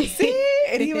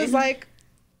 and he was like.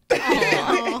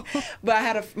 But I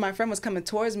had my friend was coming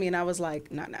towards me, and I was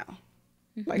like, not now.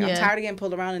 Like, I'm Yeah. tired of getting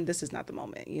pulled around, and this is not the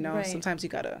moment. Right. Sometimes you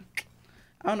gotta.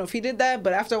 I don't know if he did that,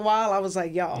 but after a while, I was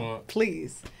like, y'all, Yeah.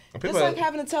 please. people It's like had,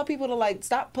 having to tell people to like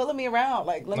stop pulling me around.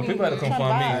 Like, let me. people had to come try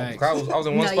find vibe. me. 'Cause I was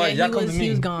in one No, spot. yeah, Y'all come to me. he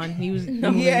was gone. He was.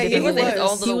 Yeah, He was in his own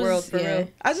was. little He world was- for yeah. real.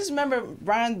 I just remember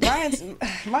Brian's.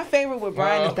 My favorite with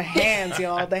Brian is the hands,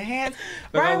 y'all. The hands.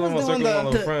 Brian was doing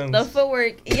The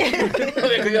footwork, yeah.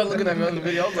 Because y'all looking at me on the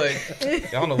video, I was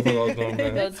like, y'all know what I was doing,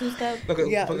 man. The two step.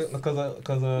 Yes.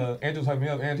 Because Andrew hyped me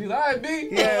up, and he's like, all right, B.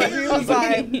 Yeah, he was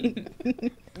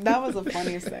like. That was the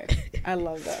funniest thing. I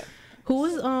love that. Who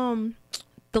was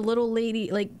the little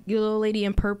lady, like your little lady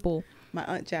in purple? My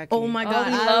aunt Jackie. Oh my God,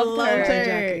 we I love love her. her.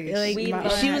 Jackie. Like, We she love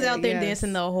was her, out there yes.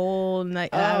 dancing the whole night.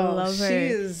 I love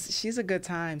her. She's a good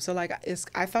time. So like,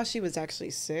 I thought she was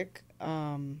actually sick.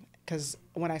 Because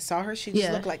when I saw her, she just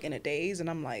Yeah. looked like in a daze, and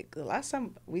I'm like, the last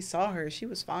time we saw her, she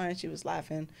was fine. She was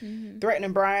laughing,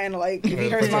 threatening Brian, like if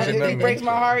he breaks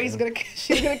my heart, she's gonna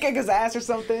kick his ass or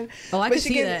something. Oh, I But can she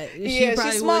see can- that. Yeah, She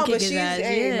probably she's small, would kick but his she's ass.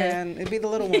 hey Yeah. man, it'd be the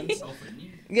little ones.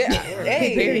 Yeah,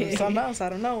 hey, Period. something else I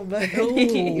don't know, but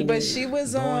Ooh. but she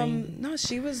was no,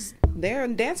 she was there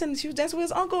and dancing. She was dancing with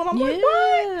his uncle, and I'm like, Yeah.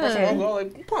 what? That's what I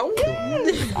was like,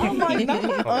 what? I'm like, not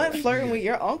my aunt flirting with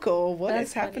your uncle. What That's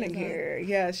is happening funny, here?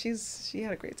 Yeah, she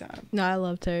had a great time. No, I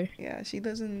loved her. Yeah, she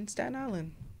lives in Staten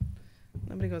Island.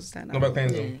 Nobody goes to Staten Nobody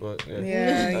Island. claims him, but yeah.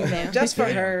 Yeah, you know, Yeah. just for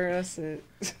her. That's it.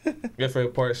 Your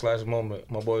favorite part /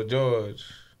 moment, my boy George.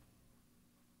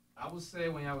 I would say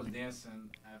when y'all was dancing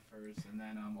at first, and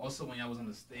then also when y'all was on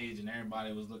the stage and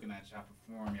everybody was looking at y'all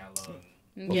perform, y'all loved.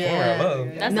 I love.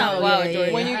 That's No, not wild, yeah, George.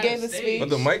 yeah. When you I gave had the a stage. speech. But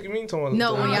the mic, you mean? Talking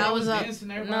No, when about y'all was up. dancing,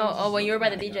 everybody No, was just when you were by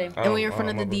the looking DJ. at y'all. And when you're in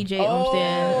front of the DJ stand Oh,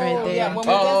 right there. yeah, when we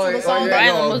danced to the song. Brian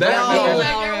yo, almost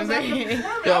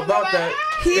that, yo, about that.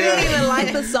 He didn't even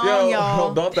like the song,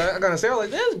 y'all. About that, I gotta say, I was like,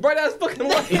 this bright ass fucking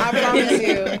light. I promise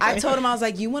you. I told him, I was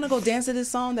like, you want to go dance to this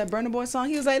song, that Burna Boy song?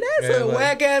 He was like, that's Yeah, a like-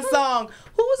 whack ass song.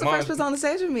 Who was the Mine- first person on the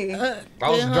stage with me? I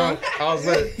was drunk. I was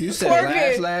lit. You said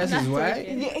Twerking. last is whack.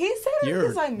 Yeah, he said it. You're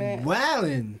He's like, man,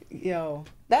 wildin'. yo,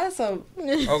 that's a. I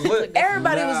was lit.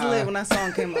 Everybody was Nah. lit when that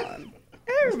song came on.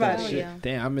 Everybody. Oh, yeah.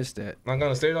 Damn, I missed that. I'm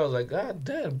gonna stage. I was like, God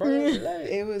damn, bro.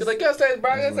 It was. He's like, "Get stage,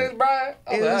 bro. Get stage, bro."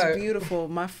 It was beautiful.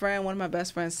 My friend, one of my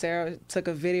best friends, Sarah, took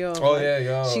a video. Of, Oh like, yeah,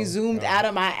 yo. she zoomed out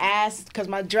of my ass because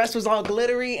my dress was all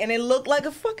glittery and it looked like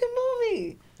a fucking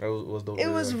movie. It was dope. It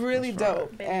was really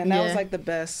dope, and that was like the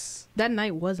best. That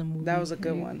night was a movie. That was a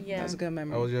good one. Yeah. That was a good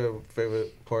memory. What was your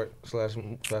favorite part slash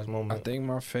moment? I think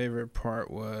my favorite part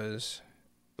was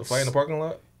The fight in the parking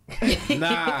lot. nah.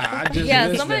 I just Yeah,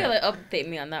 missed somebody that. like update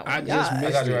me on that one. I just I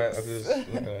missed got you it. right. I just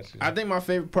looking at you. I think my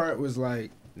favorite part was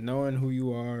like knowing who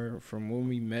you are from when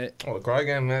we met. Oh, the cry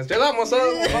again, man. Stay up, myself.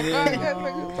 I'm crying again,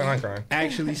 nigga. I'm crying.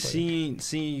 Actually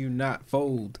seeing you not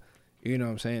fold. You know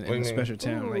what I'm saying? What do In you a mean? special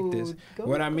time like this. Go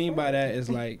What I mean by that is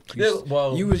like you, Yeah,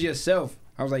 well, you was yourself.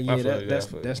 I was like, I yeah, feel you, I that's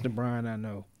feel you. that's the Brian I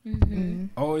know. Mm-hmm.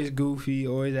 Always goofy,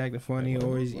 always acting funny,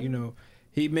 always, you know,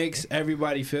 he makes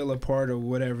everybody feel a part of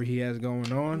whatever he has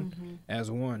going on as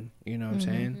one. You know what I'm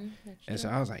saying? And so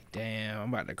I was like, damn,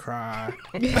 I'm about to cry.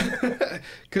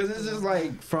 Because this is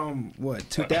like from, what,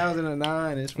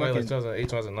 2009? It's like fucking 2008,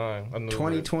 2009. I knew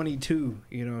 2022.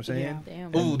 You know what I'm saying? Yeah.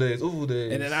 Damn. Ooh days, ooh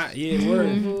days. And then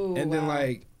word. Ooh, And then wow.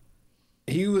 like,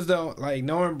 he was the, like,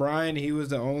 knowing Brian, he was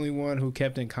the only one who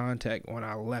kept in contact when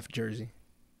I left Jersey.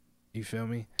 You feel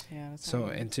me? Yeah. That's So,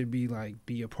 nice. and to be like,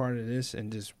 be a part of this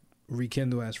and just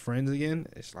rekindle as friends again,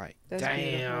 it's like, That's damn.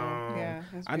 beautiful. Yeah.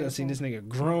 That's I done seen this beautiful.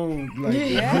 nigga grown, like,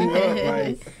 Yeah. grew up,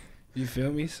 like, you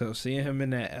feel me? So seeing him in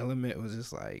that element was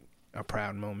just like a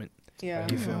proud moment. Yeah.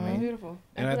 You feel me? Beautiful.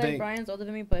 And I I feel think like Brian's older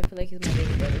than me, but I feel like he's my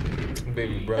baby brother.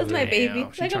 Baby brother. That's my baby.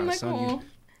 Damn, she Like I'm tryna like, son you. oh,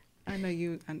 I know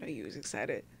you was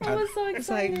excited. I was so It's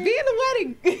like, excited. be in the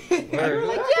wedding. Right. You were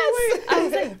like, yes. I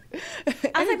was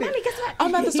like, Mommy, guess what?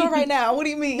 I'm at the store right now. What do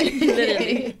you mean?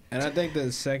 Literally. And I think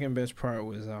the second best part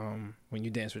was when you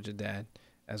danced with your dad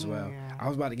as well. Yeah. I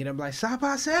was about to get him like, stop,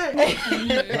 I said. Like,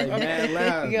 mad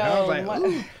loud. Yo, I was like, what-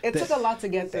 ooh. it took a lot to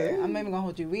get there. I'm not even gonna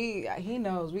hold you. He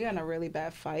knows we got in a really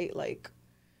bad fight like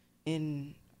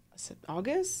in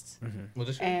August, Was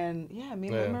this and yeah, Yeah.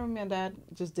 I remember me and Dad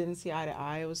just didn't see eye to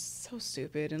eye. It was so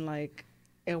stupid, and like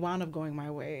it wound up going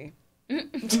my way. But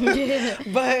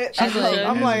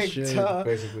I'm As like, it should. duh.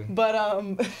 basically? But I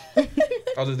was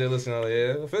just there listening. I was like,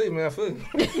 yeah, I feel you, man. I feel you.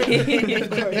 of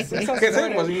course, it's so I can't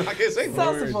say much. supportive. You know, I can't say So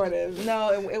much. supportive.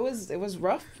 No, it was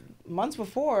rough months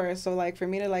before. So like for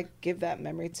me to like give that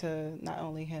memory to not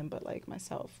only him but like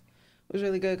myself was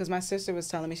really good because my sister was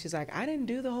telling me, she's like, I didn't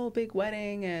do the whole big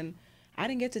wedding and I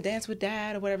didn't get to dance with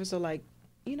Dad or whatever. So like,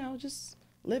 you know, just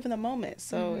live in the moment.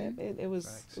 So it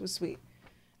was sweet.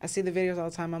 I see the videos all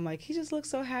the time. I'm like, he just looks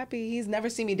so happy. He's never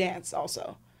seen me dance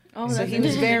also. Oh, So that's he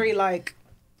was very like,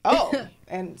 oh,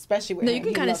 and especially with No, him, you can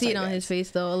he kind of loves see it like on that. his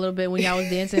face though a little bit when y'all was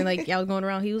dancing, like y'all was going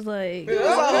around. He was like, Hold on,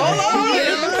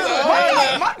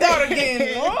 my daughter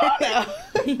getting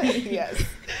yes,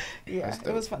 yeah,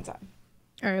 it was a fun time.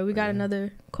 all right, we got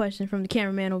another question from the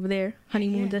cameraman over there.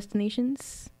 Honeymoon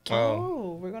destinations.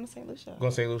 Oh, we're going to St. Lucia.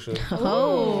 Going to St. Lucia.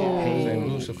 Oh, St.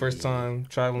 Lucia, first time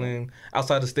traveling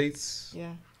outside the states.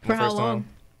 Yeah, For how First long? time.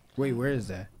 Wait, where is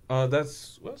that?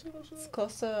 That's what's it? it's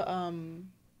close to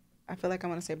I feel like I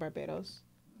want to say Barbados.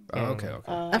 Oh, okay,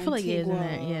 okay. I feel like it is in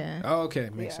Antigua. there. Yeah. Oh, okay,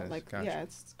 makes Yeah, sense. like Gotcha. yeah,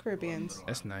 it's Caribbeans.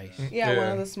 That's nice. Yeah, Yeah. one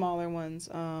of the smaller ones.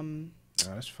 Oh,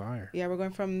 that's fire. Yeah, we're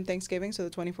going from Thanksgiving, so the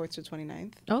 24th to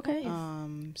 29th. Okay.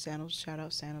 Sandals, shout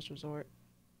out Sandals Resort.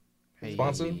 Hey.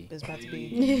 Sponsor? It's about to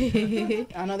be.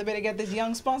 I know they better get this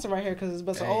young sponsor right here because it's a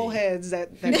bunch of old heads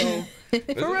that go.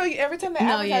 For real, every time they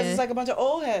No, advertise, yeah. it's like a bunch of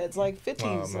old heads, like 50s.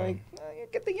 Oh, man. Like,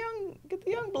 get the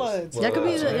young bloods. Y'all could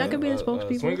be Well, y'all could be the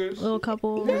spokespeople. swingers? Little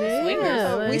couple over there. Swingers.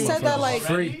 Yeah, We like- said that like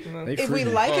Free. They if free.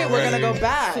 we like it, we're gonna go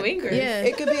back. Swingers. Yeah.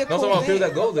 It could be a No, cool some people thing.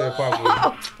 that go there probably.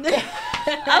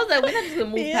 I was like, we're not just gonna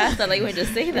move past that. Like, you would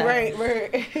just say that. Right.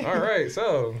 All right,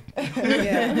 so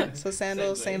Yeah. So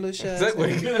Sandals, St. Lucia.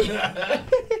 segue.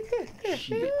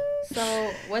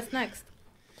 So, what's next?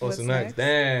 What's the What's next?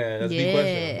 Damn, that's a deep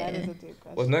question. That is a deep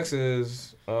question. What's next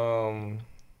is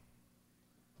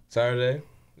Saturday.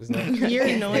 Is next. You're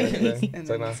annoying. Saturday. And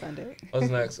So then now, Sunday. what's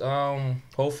next?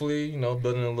 Hopefully,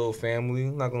 building a little family.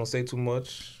 Not gonna say too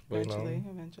much, but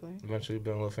eventually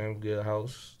building a little family, get a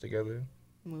house together.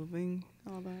 Moving,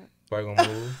 all that. Probably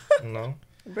gonna move.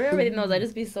 Britt already knows I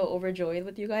just be so overjoyed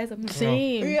with you guys. I'm like,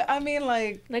 Same. Yeah, I mean,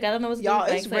 like, I don't know what's y'all,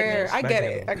 going it's rare. I Smack get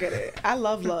it. it. I get it. I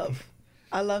love love.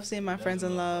 I love seeing my friends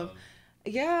in love.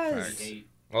 Yes.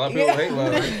 A lot of people hate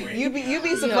love. You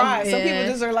be surprised. Some people Yeah.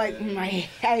 just are like,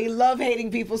 I love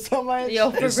hating people so much. Yo,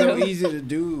 for It's so real. easy to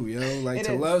do, yo. Like It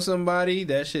to is. love somebody,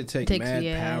 that shit takes Takes- mad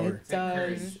yeah. power. It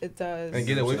does. It does. And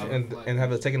get it away from, and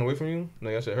have it taken away from you. No,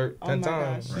 that should hurt Oh 10 my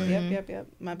times. gosh. Yep.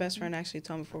 My best friend actually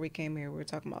told me before we came here, we were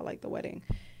talking about like the wedding.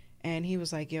 And he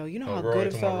was like, "Yo, you know how Roy, good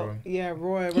it come on, felt." Roy. Yeah,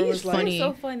 Roy He's was like, funny.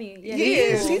 So funny. Yeah, He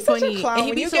is. He's such a clown. And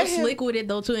he When be you so get him- slick with it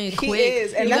though too, and He quick.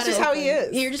 is, and You that's gotta- just how he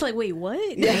is. You're just like, wait, what?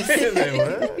 Like,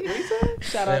 what?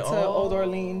 Shout out to Like, Old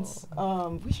Orleans.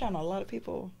 We shout out a lot of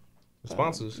people.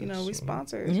 Sponsors. You know, we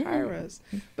sponsors, Yeah. hire us.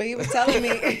 But he was telling me,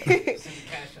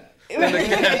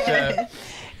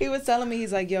 he was telling me,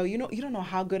 he's like, yo, you don't know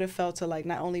how good it felt to like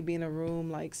not only be in a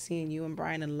room like seeing you and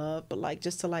Brian in love, but like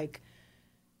just to like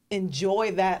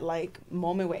enjoy that like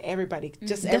moment where everybody,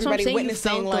 just That's what I'm everybody saying. You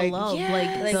witnessing felt like, the love, yeah,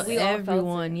 like, we all felt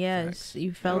everyone. it. Yes,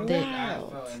 you felt it. I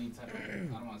felt any type of, I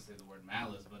don't want to say the word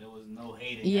malice, but it was no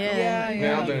hating. Yeah.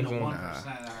 Yeah, I'm Even thinking the so. 1%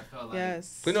 that I felt like.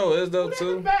 yes. We know it is though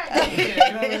too.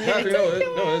 Yeah, you know what I mean?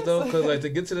 You know it's though, because like to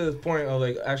get to this point of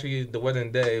like actually the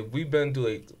wedding day, we've been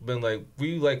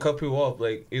we like cut people off,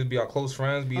 like it'd be our close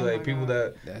friends, be Oh like my people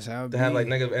God. That's how it that have like be.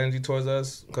 negative energy towards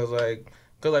us, because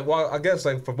well, I guess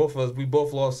like for both of us, we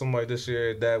both lost somebody this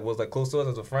year that was like close to us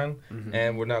as a friend,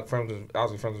 and we're not friends,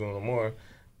 obviously friends with them no more.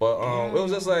 But it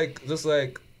was just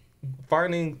like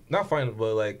not finding,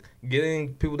 but like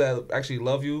getting people that actually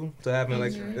love you to have in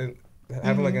like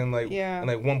having like in like Yeah. in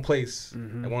like one place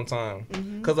at one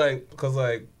time. Cause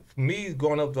like me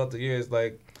growing up throughout the years,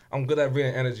 like I'm good at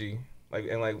reading energy,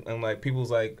 and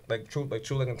people's like true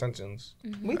intentions.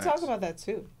 We talk about that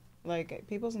too. Like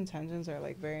people's intentions are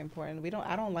like very important.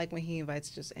 I don't like when he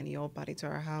invites just any old body to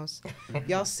our house.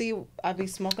 Y'all see, I be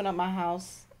smoking up my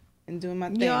house and doing my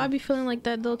thing. Yo, I be feeling like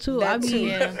that though too. That I be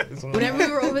too. whenever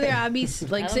we were over there, I be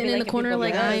like don't sitting be in the liking corner, people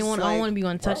like like I us, don't like- want to be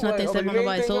on touch nothing, Like, step on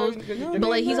nobody's toes. But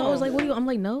like he's always like, "What do you?" I'm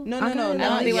like, "No, No, I no, got no, it." I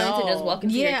don't be wanting to just Y'all. walk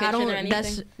into your Yeah, kitchen I don't. or anything.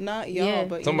 That's Not y'all, Yeah.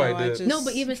 but Somebody you know, I did. just, no,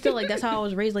 but even still, like that's how I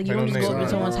was raised. Like you don't just go up to Sorry.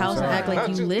 someone's house and act like Not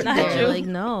you true. live Not there. true. Like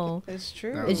no, it's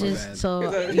true. No. it's my just bad. so He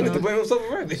you like to know. blame himself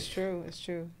already. It's true. It's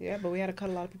true. Yeah, but we had to cut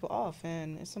a lot of people off,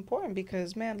 and it's important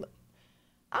because man,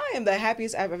 I am the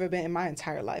happiest I've ever been in my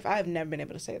entire life. I have never been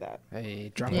able to say that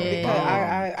Hey, drop Yeah. a because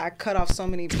bomb. I cut off so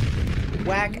many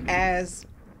whack ass.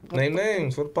 Name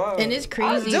names for the pod. And it's I'll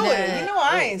crazy do that it. You know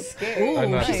I ain't scared. Ooh, I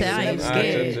know, she said I ain't never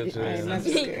scared. I ain't never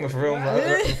scared. But for real,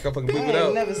 I fucking bleep it I ain't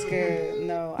out. never scared.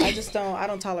 No, I just don't. I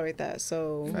don't tolerate that.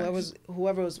 So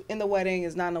whoever was in the wedding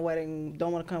is not in the wedding.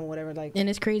 Don't want to come. Whatever. Like And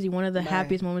it's crazy. One of the Bye.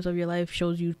 happiest moments of your life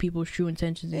shows you people's true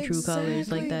intentions and true colors.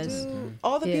 Like that's dude.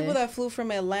 All the yeah. people that flew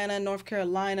from Atlanta, North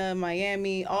Carolina,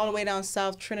 Miami, all the way down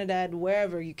south, Trinidad,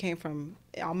 wherever you came from,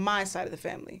 on my side of the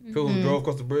family. People who drove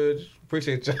across the bridge,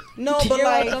 appreciate you. No, but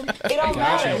like it don't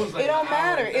matter. It was like It don't an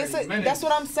hour matter. and It's 30 minutes. that's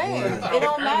what I'm saying. I thought It I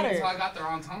don't was early matter. until I got there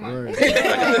on time. Word.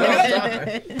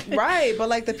 Right, but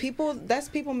like the people, that's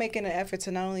people making an effort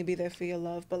to not only be there for your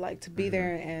love, but like to be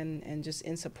there and just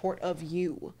in support of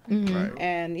you. Right.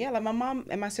 And yeah, like my mom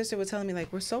and my sister were telling me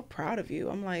like, we're so proud of you.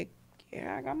 I'm like,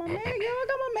 yeah, I got my man. Yeah, I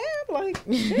got my man. Like,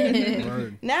 shit.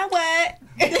 Word. Now what?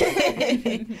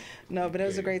 No, but it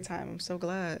was a great time. I'm so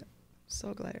glad.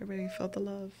 So glad everybody felt the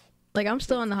love. like I'm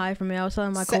still on the high from it. I was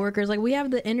telling my Sa- coworkers like we have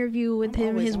the interview with I'm him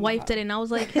and always his on the wife high. today, and I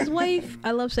was like his wife.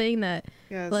 I love saying that.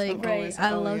 Yes, Like I'm always-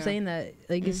 I oh, love yeah. saying that.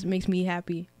 Like it makes me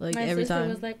happy. Like My every sister time.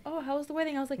 was like, "Oh, how was the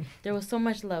wedding?" I was like, "There was so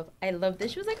much love. I loved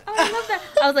it." She was like, "Oh, I love that."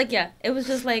 I was like, "Yeah." It was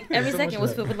just like every so second much was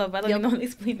love. filled with love. I don't even know how to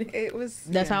explain it. It was.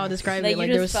 That's how I describe Like it. you Like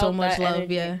just there was so felt much that love.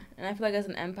 energy. Yeah. And I feel like as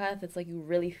an empath, it's like you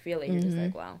really feel it. You're just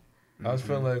like, wow. I just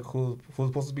feel like who's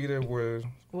supposed to be there were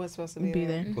was supposed to be, Be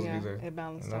there. there. Supposed to Yeah, be there, it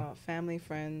balanced you know? out. Family,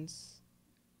 friends,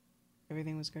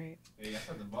 everything was great. Yeah,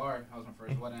 I at the bar. That was my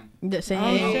first wedding. The same.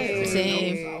 Oh, shit.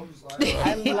 Same. I was like, I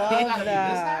gotta love be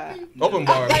that. this happy? open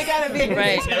bar. I gotta be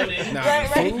Right. Nah, Right,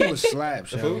 the food was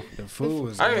slaps, The yo. food? The food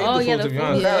was. I didn't Oh, eat the yeah, food the to be food.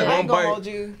 honest. Yeah. I I had ain't one gonna bite. hold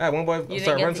you. I had one bite. didn't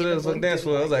Started get running to to eat this the like dance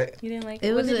floor. I was like, You didn't like It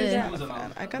what was did you a- get? It was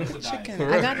I got the chicken. For I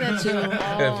real. got that too.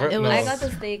 Yeah, It no. I got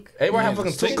the steak. Everybody had Yeah,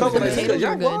 fucking the two cups. Like, potatoes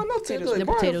y'all were going good. up to The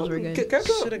potatoes were good. Catch up.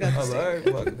 Shoulda got the I was like, all right,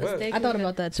 fuck, The bet. steak I thought was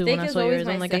about that too Steak when I is saw always yours.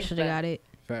 my I'm like I safe should have bet. got it.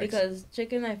 Facts. because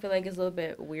chicken I feel like is a little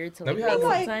bit weird to like Maybe make I But got-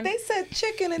 like sometimes. they said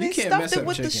chicken and You they can't stuffed mess it up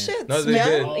with the chicken. shit. No, they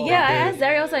smell. did. Yeah, I They asked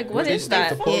Dario, I was like, what did. is that?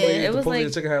 Supposedly- Yeah. It was supposedly like,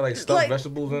 the chicken had like stuffed Like-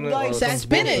 vegetables in it. Like or some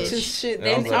spinach bullshit. and shit. Yeah, I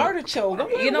And was like- artichoke.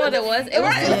 I'm like, you know what it was? It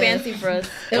was too Yeah. fancy for us.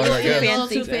 It was Oh, a yeah. little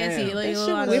fancy. too fancy. Damn. Like, That a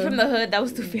shit lot We of- from the hood, that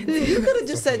was too fancy. You could have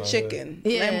just said chicken.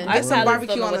 Yeah. And Our get some salads barbecue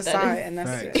don't know on the what that side, is. and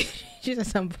that's Right. it. She said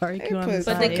some barbecue on the But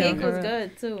side. But the Yeah, cake for was real.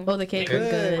 good too. Oh, the cake was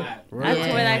Good. good. I Yeah.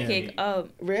 tore that cake up.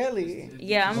 Really?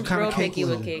 Yeah, I'm What kind real of cake picky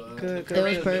was with it? cake. Good, good. It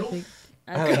was good. perfect.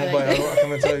 I had one bite. I can't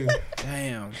even tell you.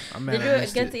 Damn. I'm mad Did I you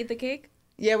missed get it. to eat the cake?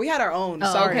 Yeah, we had our own.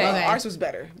 Oh, Sorry, okay. ours was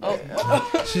better. Oh,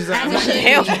 She's like, As I'm it should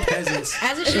not be. peasants.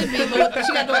 As it should be. But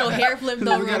she got the little hair flipped We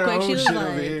over got real our quick. She own was shit over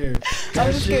like, here.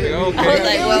 I'm just kidding. Okay. I was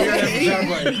like, well,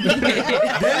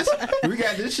 This, we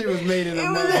got this shit was made in a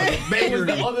motherfucking It was bakery.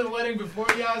 the other wedding before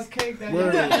y'all's cake. That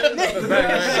Word.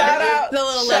 Shout out, The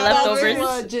little shout out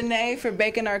leftovers. to Janae for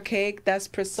baking our cake. That's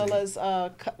Priscilla's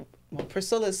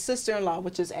Priscilla's sister-in-law,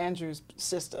 which is Andrew's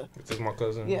sister. This is my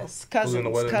cousin. Yes, Who's in the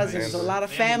wedding? cousins. A Andrew. lot of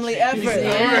family effort.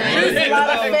 Yeah. It's a lot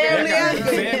of family Yeah. effort.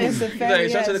 Family. It's a Like, family.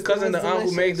 shout out to the yes, cousin, it the was aunt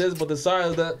who made delicious. this, but the side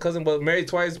of that cousin, but married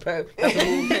twice. That's the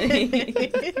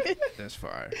move. That's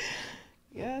fire.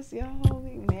 Yes, y'all,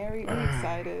 we married. I'm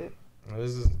excited.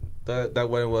 This is that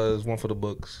wedding was one for the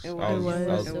books. It I was. was, I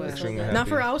was It was. extremely Not happy. not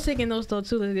for. I was taking those though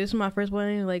too. Like, this is my first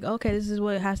wedding. Like, okay, this is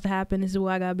what has to happen. This is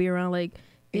what I gotta be around. Like,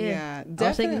 yeah. I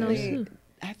was taking those definitely. too.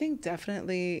 I think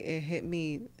definitely it hit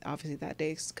me obviously that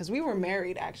day because we were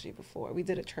married actually before. We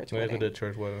did a church We wedding did a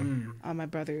church wedding. on my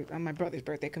brother's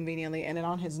birthday conveniently, and then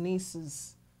on his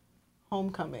niece's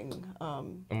homecoming.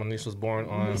 And my niece was born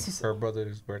on her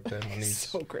brother's birthday. My niece.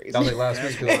 So crazy. That was like last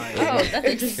week. oh, that's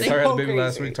interesting. Tara had the baby crazy.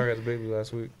 last week. Tara had the baby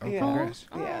last week. Oh, Yeah. congrats.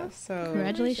 Yeah. So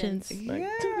Congratulations. yeah,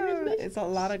 it's a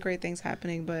lot of great things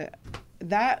happening, but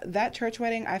that church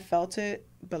wedding, I felt it,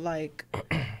 but like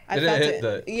I It didn't felt hit it.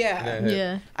 that. Yeah. It didn't hit.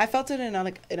 Yeah. I felt it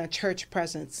in a church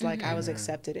presence, like I was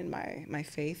accepted in my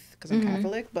faith because I'm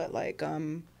Catholic, but like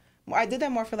I did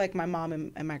that more for like my mom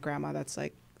and my grandma. That's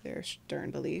like their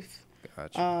stern belief.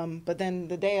 Gotcha. But then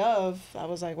the day of, I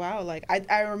was like, wow, like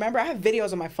I remember I have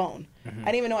videos on my phone. I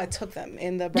didn't even know I took them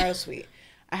in the bridal suite.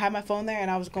 I had my phone there and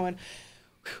I was going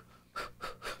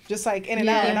just like in and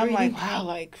out, and I'm like, wow,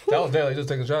 like That was daily, just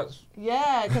taking shots.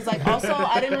 yeah, because like also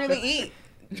I didn't really eat.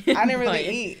 I didn't really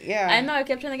eat. Yeah. I know. I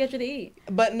kept trying to get you to eat.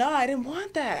 But no, I didn't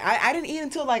want that. I didn't eat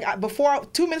until like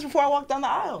 2 minutes before I walked down the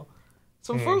aisle.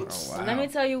 Some fruits. Oh, wow. Let me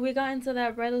tell you, we got into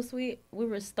that bridal suite. We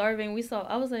were starving.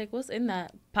 I was like, what's in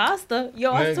that? Pasta?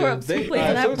 Yo, I tore up two plates of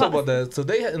so that we talk about pasta. that. So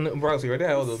they had in the bridal suite, right? They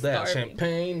had all of that Starving.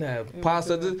 champagne, they had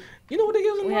pasta. You know what they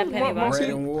gave us? We had penny box. Bread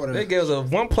and water. They gave us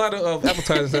one platter of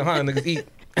appetizers and how niggas eat.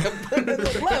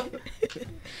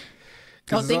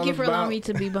 Oh, it's thank all you for about allowing me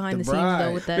to be behind the the scenes though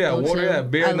bride. with that. Yeah, though, water, too. yeah,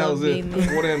 beer, I and that love was it. being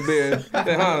there. Water and beer.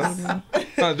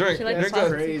 Drink. She likes Drink pasta.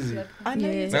 up. Crazy. I know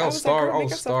Yeah. you. Man, I was starving. I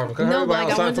was starving. No, but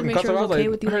like I wanted to make sure it was okay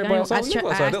with you. Like I asked the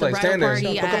bridal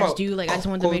party, I asked you. Like I just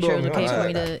wanted to make sure it was okay for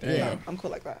me to. Yeah. I'm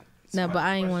cool like that. No, but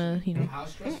I didn't want to. You know. How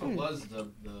stressful was the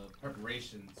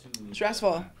preparation to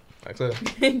Stressful. Like that.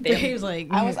 He was like,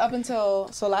 I was up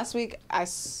until last week. I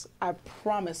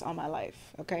promise on my life.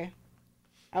 Okay,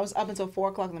 I was up until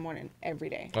 4:00 in the morning every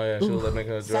day, Oh yeah, she was like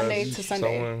making her dress. Sunday to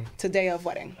Sunday, sewing. to day of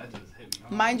wedding. that just hit me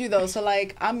hard. Mind you though, so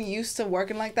like I'm used to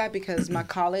working like that because my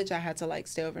college I had to like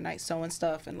stay overnight sewing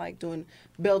stuff and like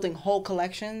building whole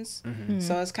collections.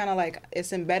 So it's kind of like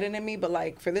it's embedded in me. But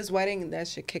like for this wedding, that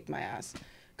shit kicked my ass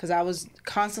because I was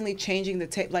constantly changing the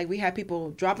tape. Like we had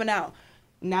people dropping out.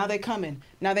 Now they coming.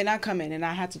 Now they're not coming, and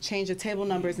I had to change the table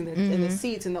numbers and the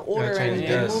seats and the order and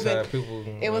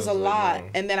moving. It was a lot,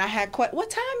 and then I had what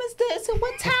time is this and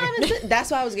what time is it?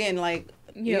 That's why I was getting like,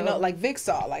 you know, like Vic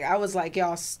saw. Like I was like,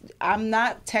 y'all, I'm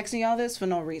not texting y'all this for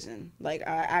no reason. Like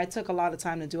I took a lot of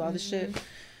time to do all this shit.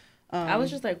 I was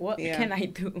just like, what yeah. can I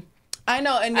do? I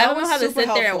know, and I don't know was how to super sit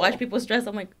there and helpful. watch people stress.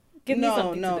 I'm like, give me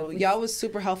something to do. Y'all was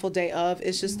super helpful day of.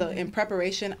 It's just in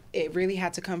preparation, it really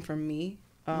had to come from me.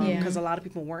 Because a lot of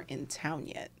people weren't in town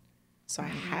yet. So I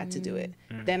had to do it.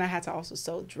 Then I had to also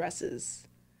sew dresses.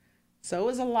 So it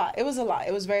was a lot. It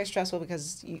was very stressful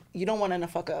because you don't want to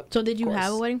fuck up. so did you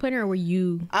have a wedding planner or were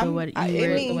you the wedding?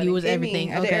 You was it everything.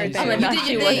 me. I did Okay. everything. Oh my gosh,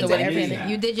 she was the wedding Everything.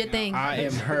 planner. You did your thing. I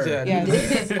am her. Yeah.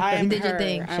 Yes, I am You did your her.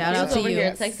 thing. I'm Shout She out was to over you.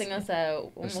 here texting us at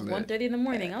almost lit. 1:30 in the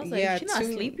morning. I was like, she not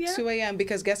asleep yet? 2 a.m.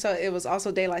 because guess what? It was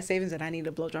also daylight savings and I need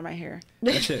to blow dry my hair.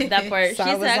 That shit. That part. So She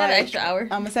I said, was I got an like, extra hour. I'm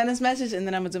gonna send this message and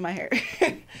then I'm gonna do my hair.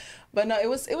 But no, it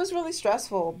was really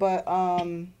stressful. But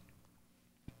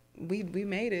we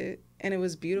made it and it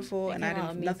was beautiful It and I came out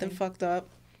didn't nothing amazing. fucked up.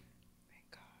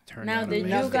 Turned Now, out did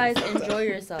amazing. you guys enjoy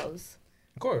yourselves?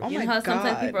 Of course. Oh You my know how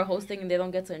sometimes God. people are hosting and they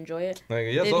don't get to enjoy it? Like,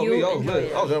 yes, Did oh, you me, I was enjoy lit.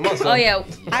 it? I was enjoying myself. Oh, yeah.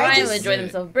 Brian just- enjoyed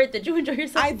himself. Britt, did you enjoy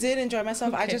yourself? I did enjoy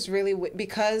myself. I Okay. just really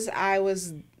because I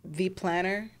was the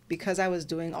planner, because I was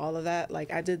doing all of that.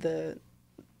 Like I'm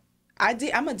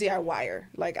a DIYer.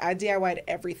 Like I DIY'd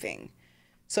everything.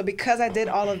 So because I did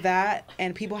all of that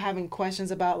and people having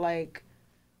questions about like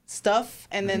stuff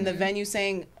and then the venue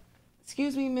saying,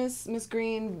 "Excuse me, Miss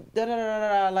Green, da da da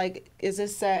da da, like is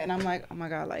this set?" And I'm like, "Oh my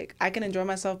God, like I can enjoy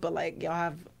myself, but like y'all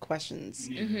have questions."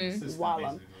 Assistant, While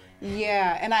I'm- basically.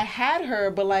 Yeah, and I had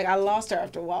her, but like I lost her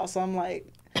after a while. So I'm like,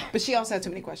 But she also had too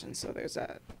many questions, so there's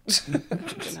that.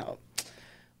 Didn't help.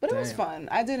 But it was fun.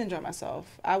 I did enjoy myself.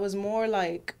 I was more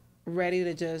like ready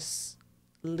to just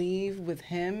leave with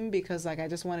him because like I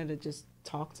just wanted to just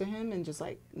talk to him and just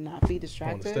like not be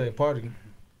distracted. Stay party.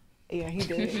 Yeah, he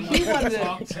did. He wanted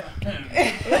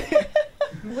to.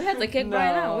 We had to kick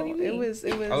Brian out. What do you mean? It was. I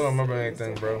don't remember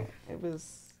anything, bro. It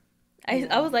was.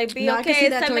 I was like, be No, I can okay. see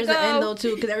It's that time to towards the end go. though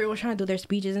too, because everyone's trying to do their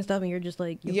speeches and stuff, and you're just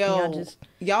like,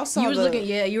 Y'all saw you was the. looking,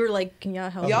 you were like, can y'all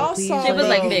help? Y'all me, please? saw She was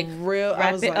like, the Vic, real. I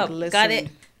Wrap was it like, up. listen. Got it.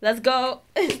 Let's go.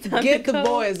 It's time Get to the go.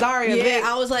 boys, Zaria. Yeah, Vic.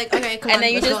 I was like, okay, come on. And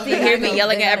then you let's just go. They hear gotta me go.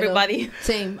 yelling They at gotta go. everybody.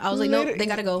 Same. I was like, nope, they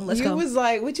gotta go. Let's you go. was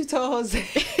like, what you told Jose?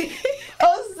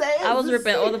 Jose. I was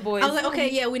ripping all the boys. I was like, okay,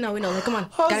 yeah, we know. Like, come on,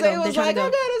 Jose gotta go. was They're trying like, to I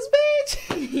go. got his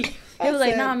speech. He was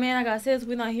like, nah, man, I got sis.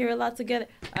 We not here a lot together.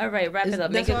 All right, wrap it up.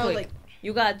 Make That's it why I was quick. like-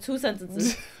 You got 2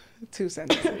 sentences. 2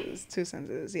 sentences. 2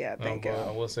 sentences. Yeah, thank you.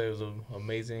 I will say it was an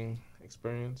amazing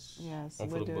experience. Yes, for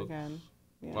we'll the do book. again.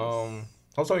 Yes.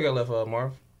 How long you got left,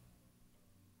 Marv?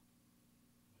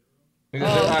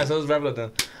 Alright, so let's wrap it up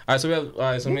then.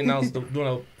 Alright, so me and I was doing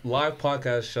a live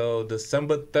podcast show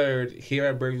December 3rd here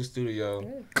at Braveview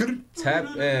Studio.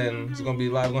 Tap in. It's gonna be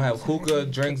live. We're gonna have hookah,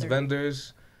 drinks,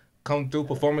 vendors come through,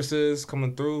 performances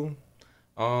coming through.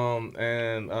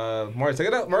 And Marty, take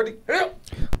it out, Marty.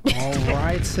 All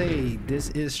right, say this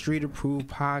is Street Approved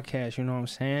Podcast. You know what I'm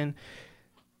saying?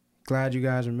 Glad you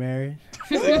guys are married.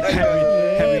 happy you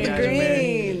guys are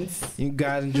married. You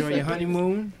guys enjoy your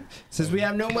honeymoon. Since we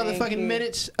have no motherfucking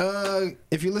minutes,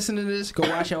 if you listen to this, go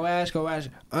wash your ass, go wash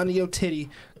under your titty,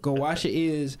 go wash your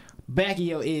ears, back of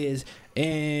your ears,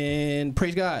 and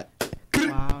praise God.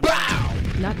 Wow.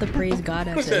 Not the praise God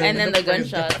at the And then the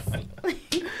gunshots.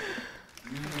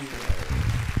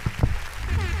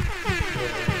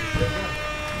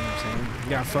 You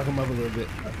gotta fuck him up a little bit.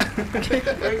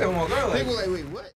 Come on, girl. People like, wait, what?